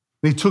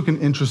 And he took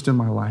an interest in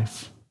my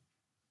life.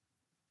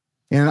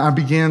 And I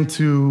began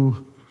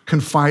to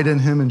confide in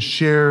him and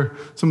share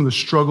some of the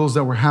struggles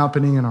that were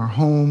happening in our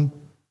home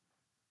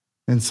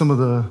and some of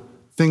the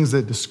things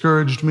that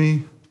discouraged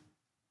me.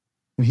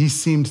 And he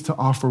seemed to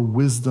offer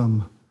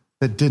wisdom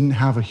that didn't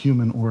have a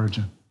human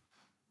origin.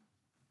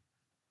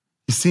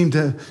 He seemed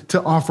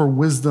to offer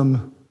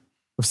wisdom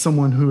of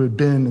someone who had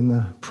been in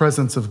the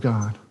presence of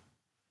God.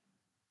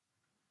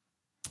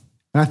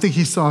 And I think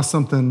he saw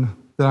something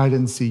that I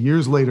didn't see.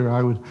 Years later,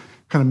 I would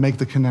kind of make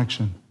the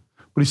connection.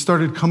 But he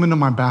started coming to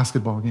my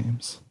basketball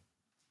games.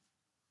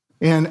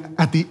 And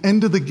at the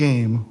end of the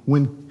game,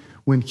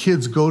 when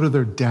kids go to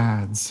their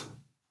dads,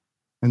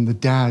 and the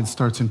dad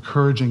starts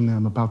encouraging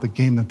them about the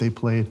game that they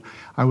played,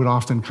 I would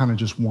often kind of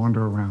just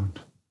wander around.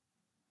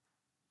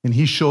 And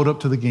he showed up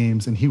to the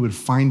games, and he would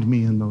find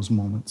me in those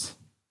moments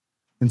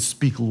and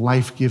speak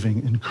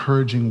life-giving,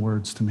 encouraging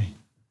words to me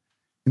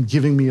and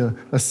giving me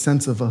a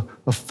sense of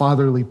a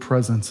fatherly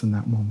presence in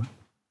that moment.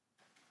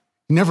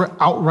 He never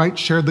outright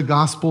shared the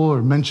gospel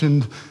or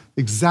mentioned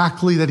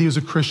exactly that he was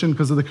a Christian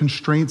because of the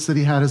constraints that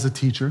he had as a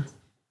teacher.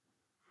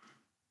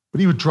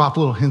 But he would drop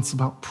little hints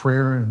about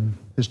prayer and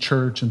his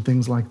church and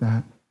things like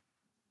that.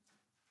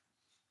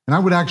 And I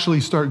would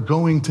actually start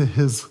going to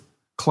his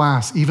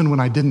class even when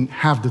I didn't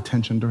have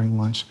detention during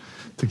lunch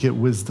to get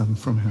wisdom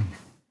from him.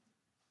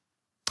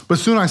 But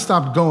soon I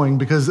stopped going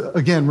because,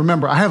 again,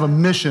 remember, I have a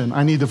mission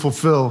I need to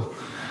fulfill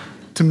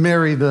to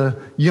marry the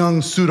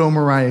young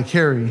pseudo-Mariah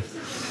Carey.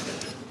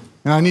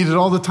 And I needed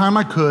all the time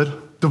I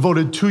could,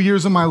 devoted 2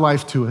 years of my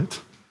life to it.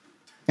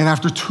 And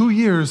after 2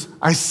 years,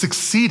 I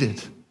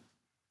succeeded.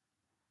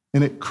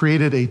 And it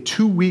created a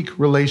 2-week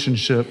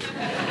relationship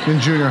in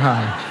junior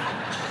high.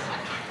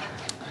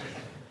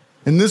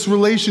 In this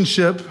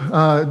relationship,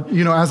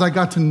 as I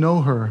got to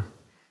know her,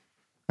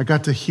 I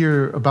got to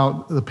hear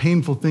about the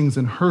painful things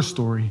in her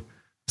story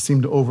that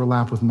seemed to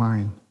overlap with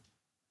mine,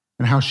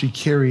 and how she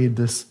carried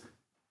this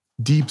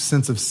deep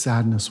sense of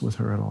sadness with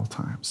her at all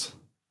times.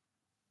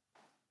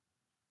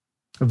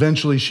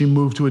 Eventually, she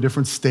moved to a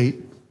different state.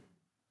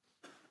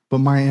 But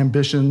my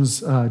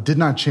ambitions did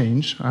not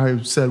change.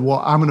 I said,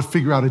 well, I'm going to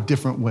figure out a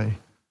different way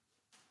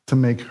to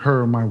make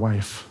her my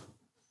wife.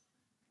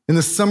 In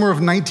the summer of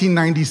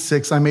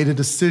 1996, I made a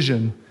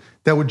decision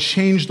that would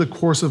change the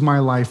course of my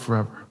life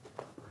forever.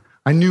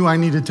 I knew I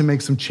needed to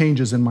make some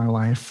changes in my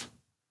life.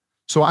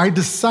 So I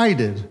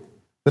decided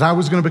that I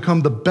was going to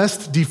become the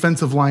best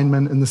defensive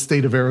lineman in the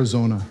state of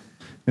Arizona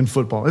in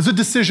football. It's a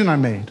decision I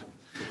made.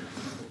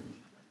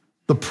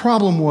 The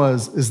problem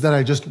is that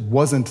I just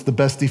wasn't the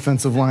best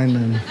defensive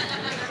lineman.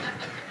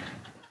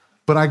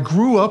 But I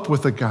grew up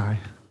with a guy,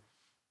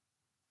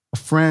 a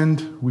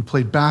friend. We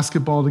played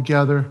basketball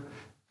together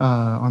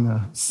on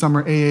the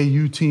summer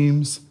AAU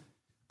teams.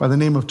 by the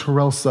name of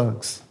Terrell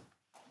Suggs.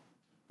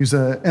 He's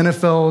an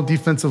NFL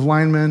defensive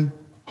lineman,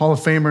 Hall of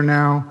Famer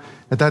now.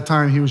 At that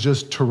time, he was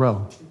just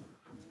Terrell.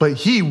 But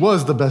he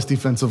was the best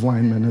defensive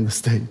lineman in the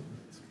state.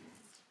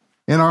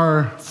 In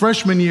our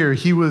freshman year,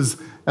 he was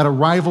at a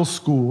rival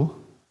school.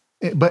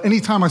 But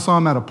anytime I saw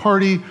him at a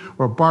party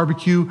or a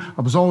barbecue,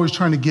 I was always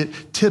trying to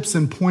get tips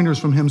and pointers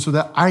from him so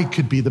that I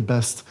could be the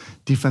best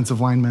defensive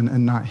lineman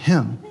and not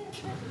him.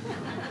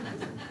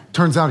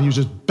 Turns out he was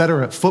just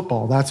better at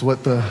football. That's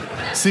what the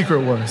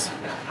secret was.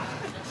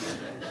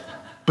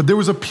 But there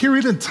was a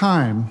period of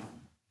time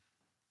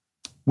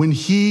when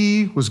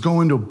he was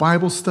going to a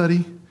Bible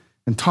study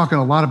and talking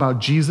a lot about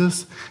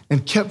Jesus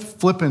and kept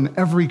flipping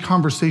every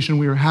conversation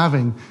we were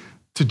having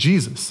to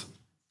Jesus.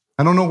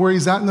 I don't know where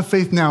he's at in the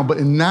faith now, but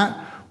in that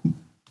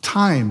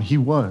time he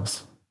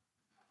was.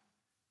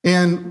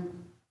 And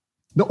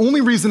the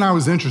only reason I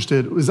was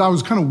interested was I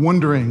was kind of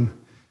wondering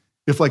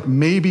if like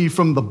maybe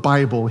from the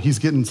Bible he's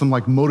getting some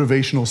like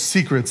motivational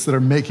secrets that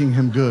are making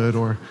him good,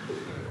 or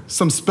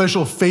some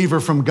special favor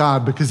from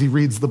God because he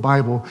reads the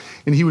Bible.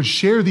 And he would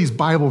share these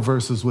Bible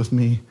verses with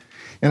me.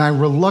 And I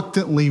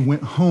reluctantly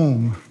went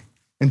home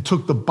and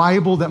took the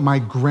Bible that my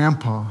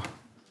grandpa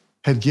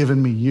had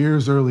given me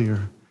years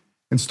earlier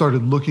and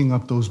started looking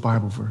up those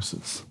Bible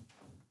verses.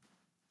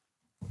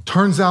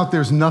 Turns out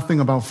there's nothing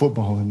about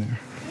football in there.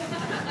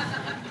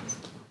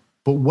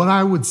 But what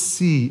I would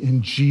see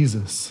in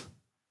Jesus,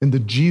 in the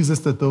Jesus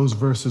that those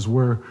verses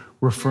were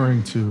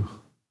referring to,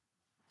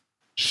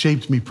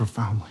 shaped me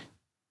profoundly.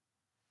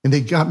 And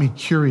they got me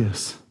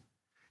curious.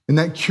 And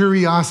that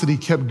curiosity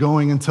kept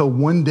going until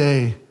one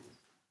day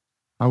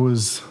I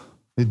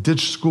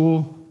ditched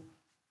school,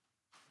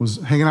 was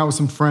hanging out with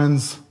some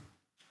friends,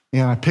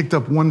 and I picked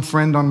up one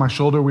friend on my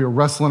shoulder. We were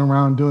wrestling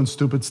around doing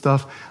stupid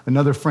stuff.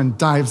 Another friend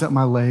dives at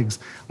my legs.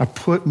 I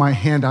put my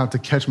hand out to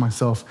catch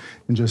myself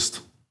and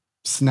just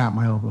snap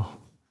my elbow.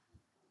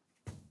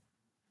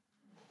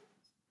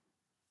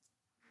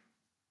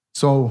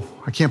 So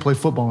I can't play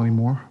football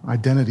anymore.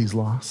 Identity's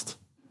lost.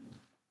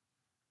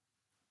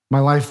 My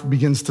life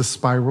begins to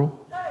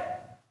spiral.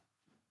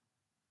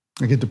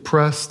 I get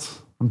depressed.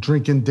 I'm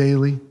drinking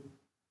daily.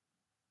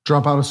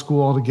 Drop out of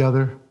school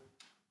altogether.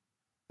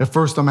 At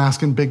first, I'm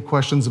asking big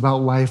questions about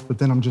life, but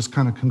then I'm just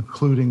kind of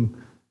concluding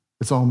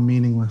it's all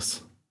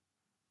meaningless.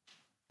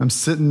 I'm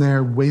sitting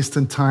there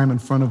wasting time in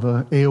front of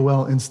a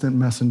AOL Instant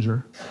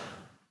Messenger.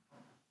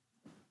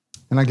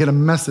 And I get a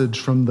message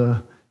from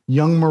the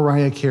young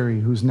Mariah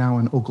Carey, who's now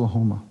in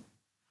Oklahoma.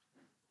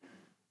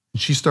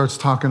 And she starts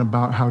talking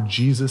about how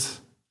Jesus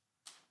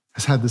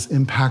has had this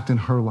impact in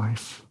her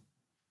life.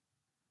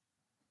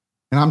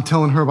 And I'm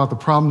telling her about the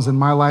problems in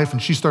my life,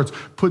 and she starts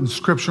putting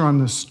scripture on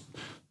the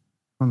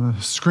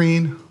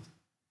screen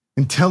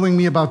and telling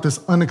me about this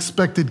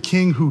unexpected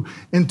king who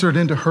entered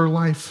into her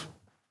life.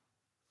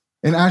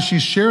 And as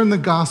she's sharing the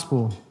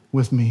gospel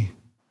with me,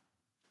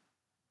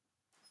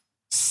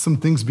 some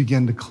things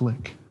began to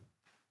click.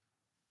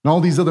 And all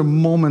these other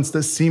moments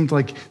that seemed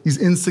like these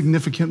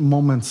insignificant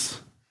moments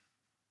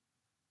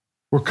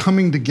were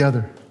coming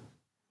together.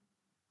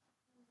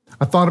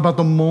 I thought about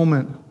the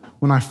moment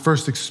when I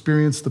first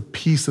experienced the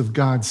peace of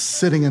God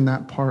sitting in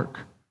that park,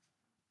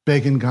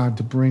 begging God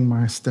to bring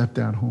my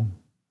stepdad home.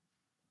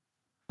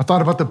 I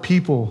thought about the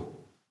people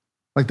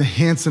like the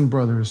Hanson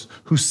brothers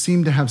who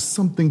seemed to have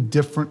something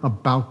different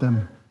about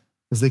them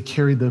as they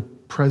carried the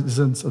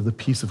presence of the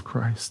peace of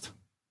Christ.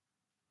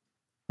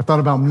 I thought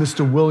about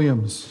Mr.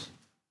 Williams,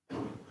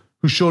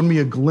 who showed me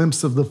a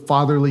glimpse of the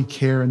fatherly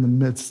care in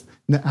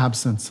the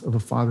absence of a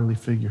fatherly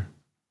figure.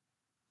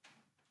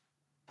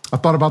 I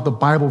thought about the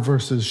Bible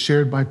verses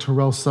shared by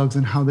Terrell Suggs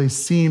and how they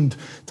seemed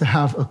to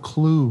have a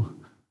clue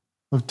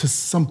to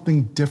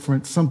something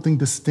different, something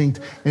distinct,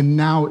 and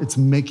now it's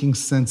making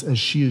sense as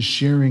she is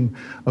sharing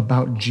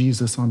about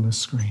Jesus on the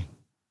screen.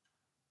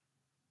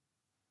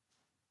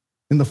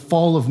 In the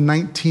fall of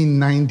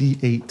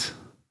 1998,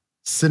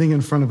 sitting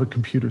in front of a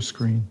computer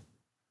screen,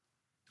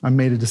 I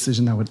made a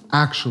decision that would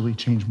actually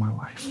change my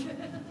life.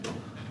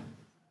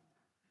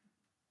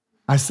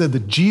 I said the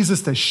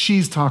Jesus that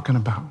she's talking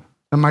about,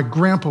 that my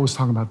grandpa was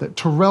talking about, that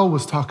Terrell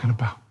was talking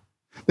about,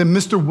 that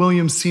Mr.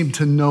 Williams seemed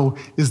to know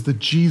is the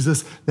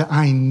Jesus that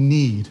I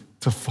need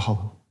to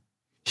follow.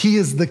 He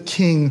is the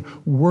king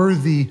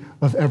worthy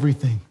of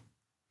everything.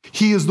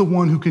 He is the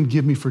one who can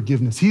give me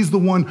forgiveness. He's the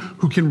one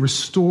who can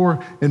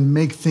restore and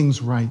make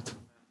things right.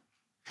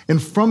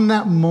 And from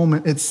that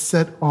moment, it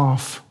set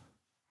off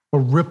a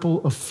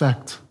ripple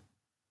effect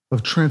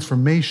of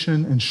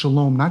transformation and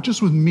shalom, not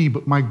just with me,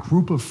 but my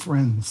group of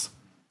friends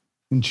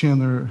in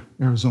Chandler,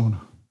 Arizona.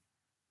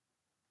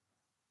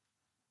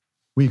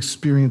 We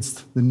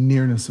experienced the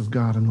nearness of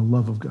God and the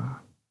love of God.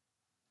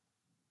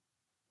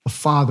 A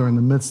father in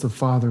the midst of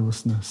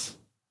fatherlessness,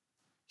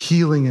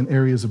 healing in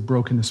areas of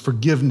brokenness,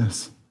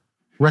 forgiveness,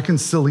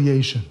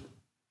 reconciliation,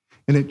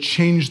 and it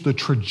changed the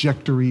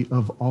trajectory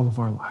of all of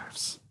our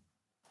lives.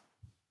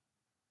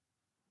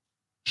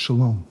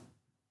 Shalom,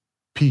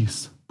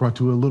 peace brought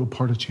to a little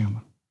part of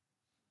Chandler.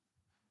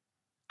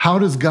 How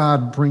does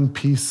God bring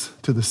peace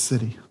to the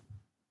city?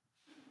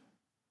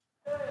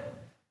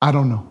 I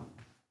don't know.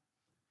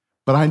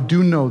 But I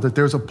do know that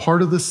there's a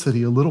part of the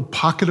city, a little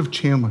pocket of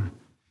Chandler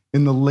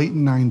in the late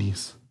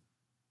 90s,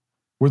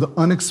 where the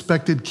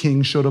unexpected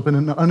king showed up in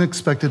an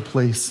unexpected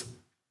place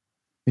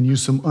and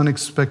used some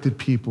unexpected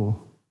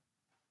people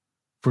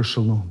for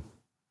shalom.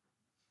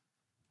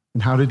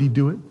 And how did he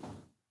do it?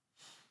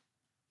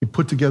 He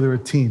put together a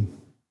team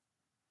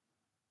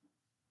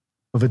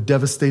of a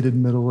devastated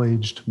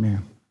middle-aged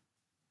man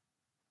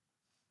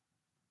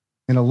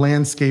and a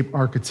landscape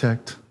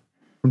architect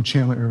from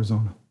Chandler,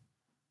 Arizona.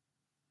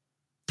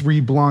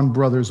 3 blonde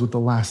brothers with the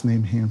last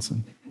name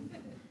Hansen.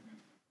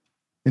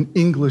 An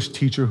English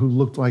teacher who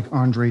looked like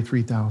Andre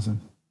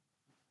 3000.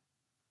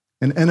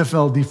 An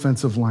NFL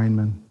defensive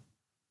lineman.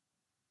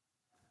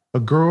 A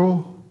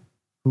girl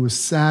who was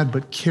sad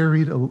but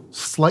carried a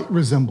slight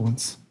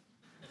resemblance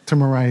to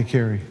Mariah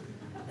Carey.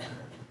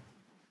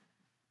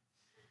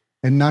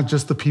 And not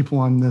just the people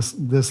on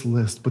this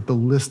list, but the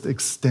list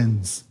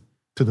extends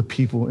to the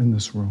people in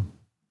this room.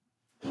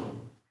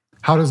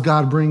 How does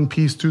God bring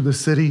peace through the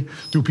city?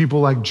 Through people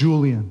like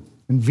Julian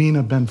and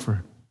Vina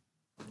Benford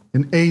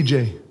and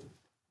AJ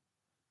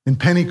and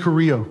Penny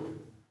Carrillo.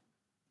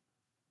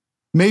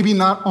 Maybe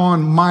not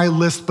on my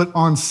list, but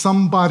on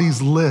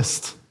somebody's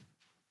list,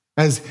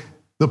 as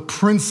the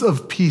Prince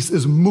of Peace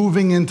is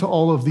moving into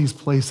all of these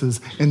places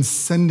and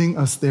sending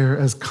us there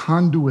as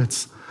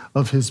conduits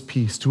of his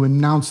peace, to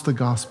announce the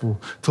gospel,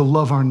 to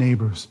love our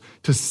neighbors,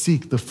 to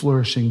seek the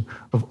flourishing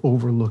of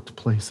overlooked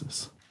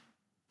places.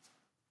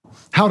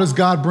 How does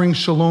God bring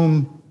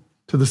shalom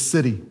to the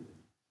city?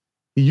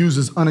 He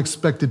uses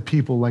unexpected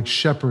people like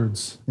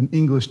shepherds and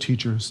English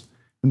teachers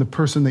and the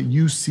person that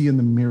you see in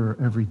the mirror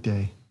every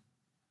day.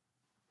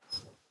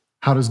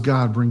 How does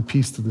God bring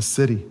peace to the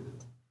city?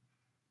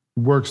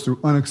 He works through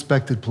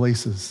unexpected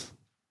places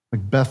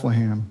like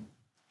Bethlehem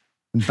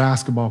and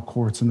basketball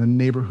courts in the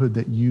neighborhood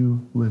that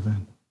you live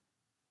in.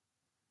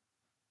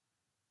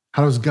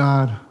 How does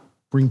God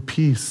bring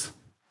peace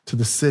to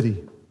the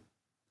city?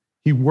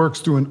 He works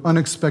through an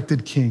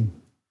unexpected king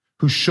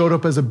who showed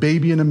up as a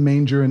baby in a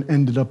manger and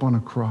ended up on a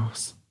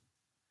cross.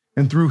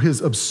 And through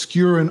his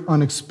obscure and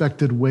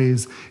unexpected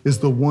ways is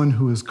the one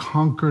who has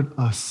conquered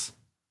us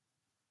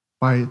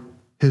by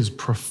his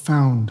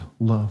profound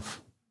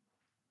love.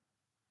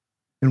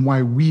 And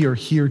why we are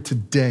here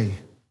today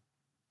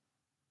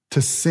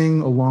to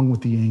sing along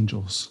with the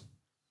angels.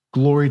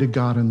 Glory to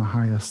God in the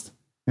highest,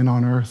 and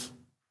on earth,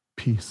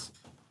 peace.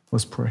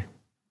 Let's pray.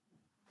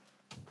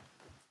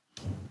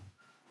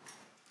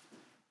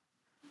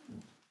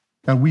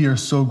 God, we are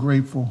so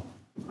grateful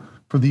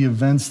for the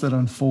events that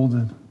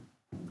unfolded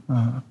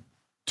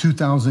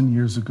 2,000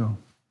 years ago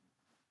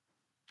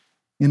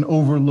in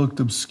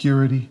overlooked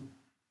obscurity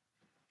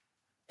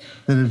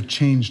that have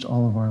changed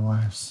all of our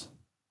lives.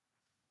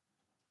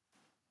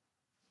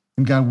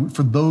 And God,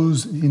 for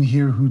those in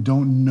here who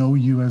don't know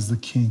you as the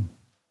King,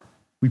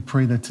 we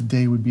pray that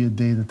today would be a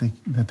day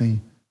that they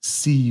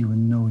see you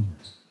and know you.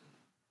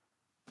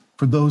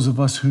 For those of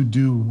us who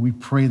do, we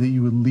pray that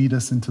you would lead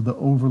us into the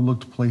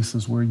overlooked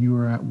places where you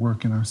are at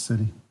work in our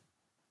city,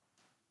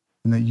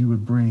 and that you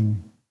would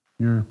bring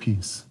your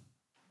peace.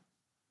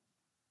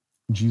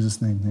 In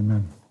Jesus' name,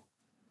 amen.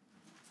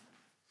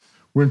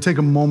 We're going to take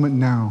a moment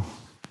now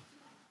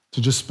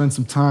to just spend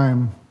some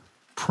time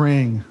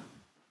praying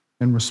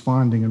and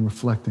responding and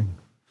reflecting.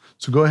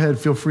 So go ahead,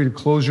 feel free to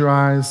close your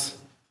eyes,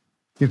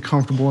 get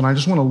comfortable, and I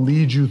just want to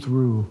lead you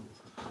through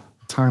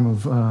a time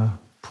of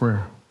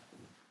prayer.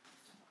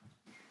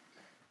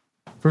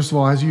 First of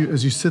all, as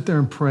you sit there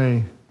and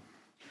pray,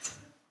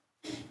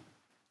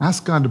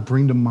 ask God to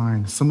bring to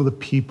mind some of the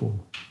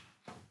people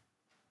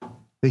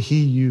that he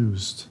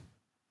used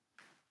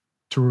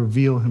to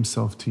reveal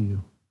himself to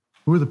you.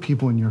 Who are the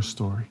people in your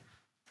story?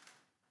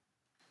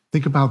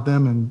 Think about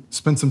them and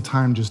spend some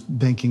time just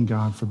thanking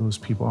God for those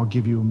people. I'll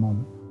give you a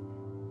moment.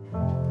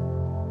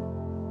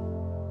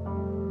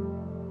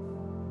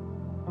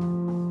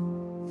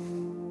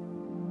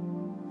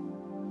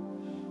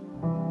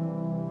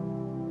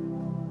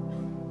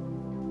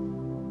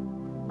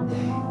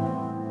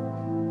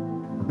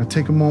 Now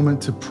take a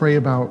moment to pray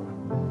about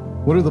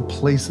what are the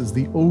places,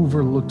 the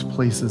overlooked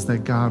places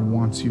that God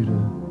wants you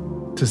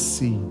to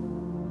see.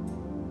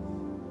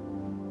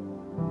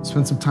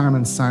 Spend some time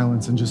in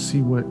silence and just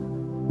see what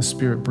the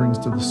Spirit brings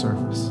to the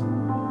surface.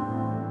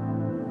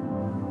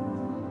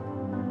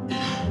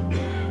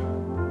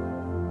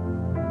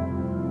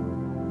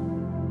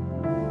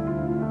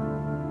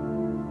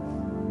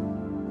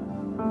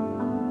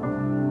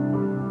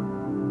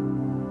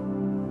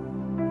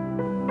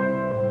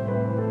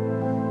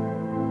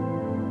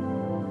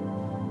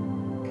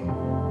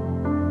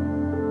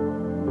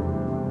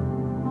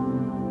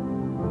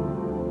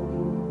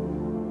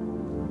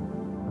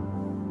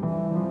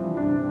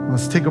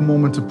 Let's take a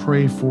moment to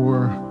pray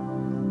for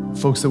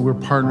folks that we're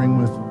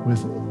partnering with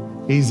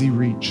AZ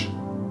Reach.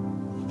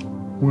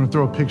 We're going to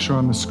throw a picture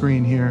on the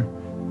screen here.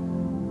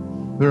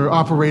 They're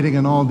operating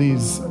in all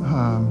these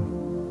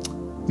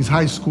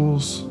high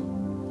schools,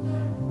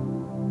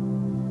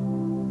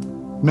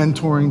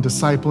 mentoring,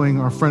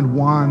 discipling. Our friend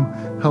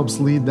Juan helps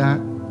lead that.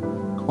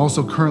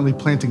 also currently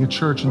planting a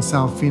church in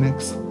South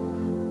Phoenix.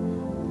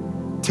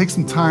 Take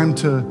some time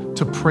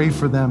to pray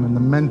for them and the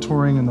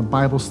mentoring and the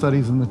Bible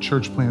studies and the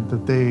church plant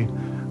that they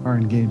are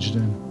engaged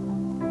in.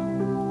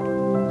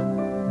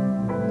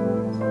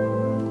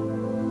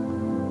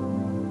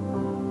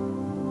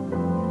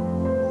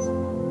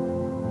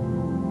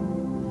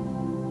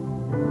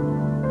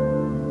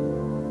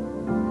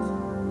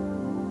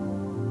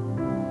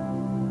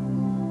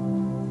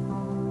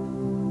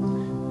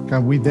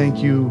 God, we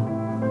thank you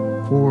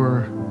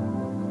for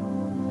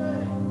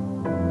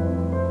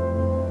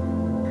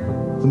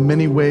the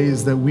many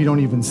ways that we don't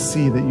even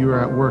see that you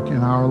are at work in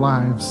our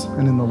lives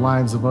and in the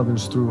lives of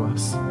others through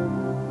us.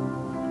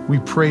 We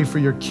pray for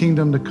your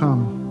kingdom to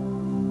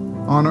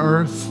come on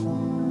earth,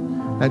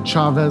 at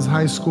Chavez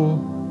High School,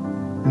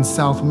 in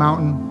South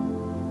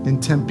Mountain,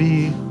 in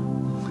Tempe,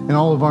 in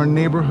all of our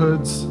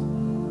neighborhoods,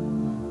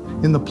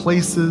 in the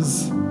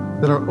places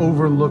that are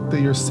overlooked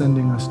that you're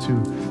sending us to,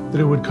 that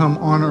it would come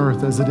on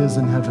earth as it is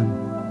in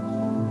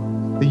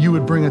heaven, that you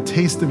would bring a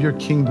taste of your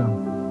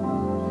kingdom,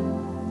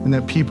 and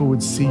that people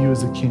would see you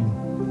as a king.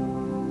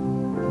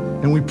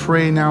 And we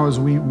pray now as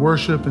we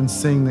worship and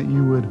sing that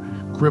you would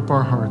grip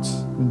our hearts.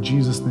 In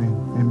Jesus' name,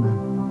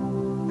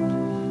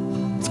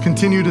 amen. Let's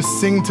continue to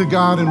sing to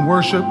God and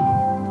worship.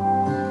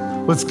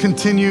 Let's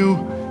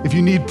continue. If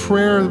you need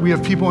prayer, we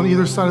have people on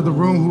either side of the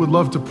room who would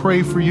love to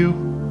pray for you.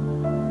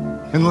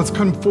 And let's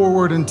come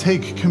forward and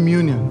take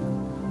communion,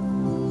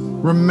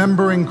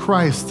 remembering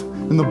Christ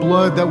and the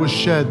blood that was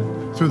shed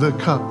through the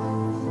cup,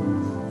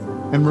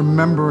 and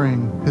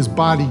remembering his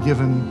body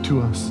given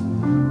to us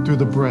through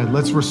the bread.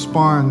 Let's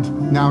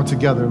respond now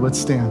together. Let's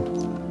stand.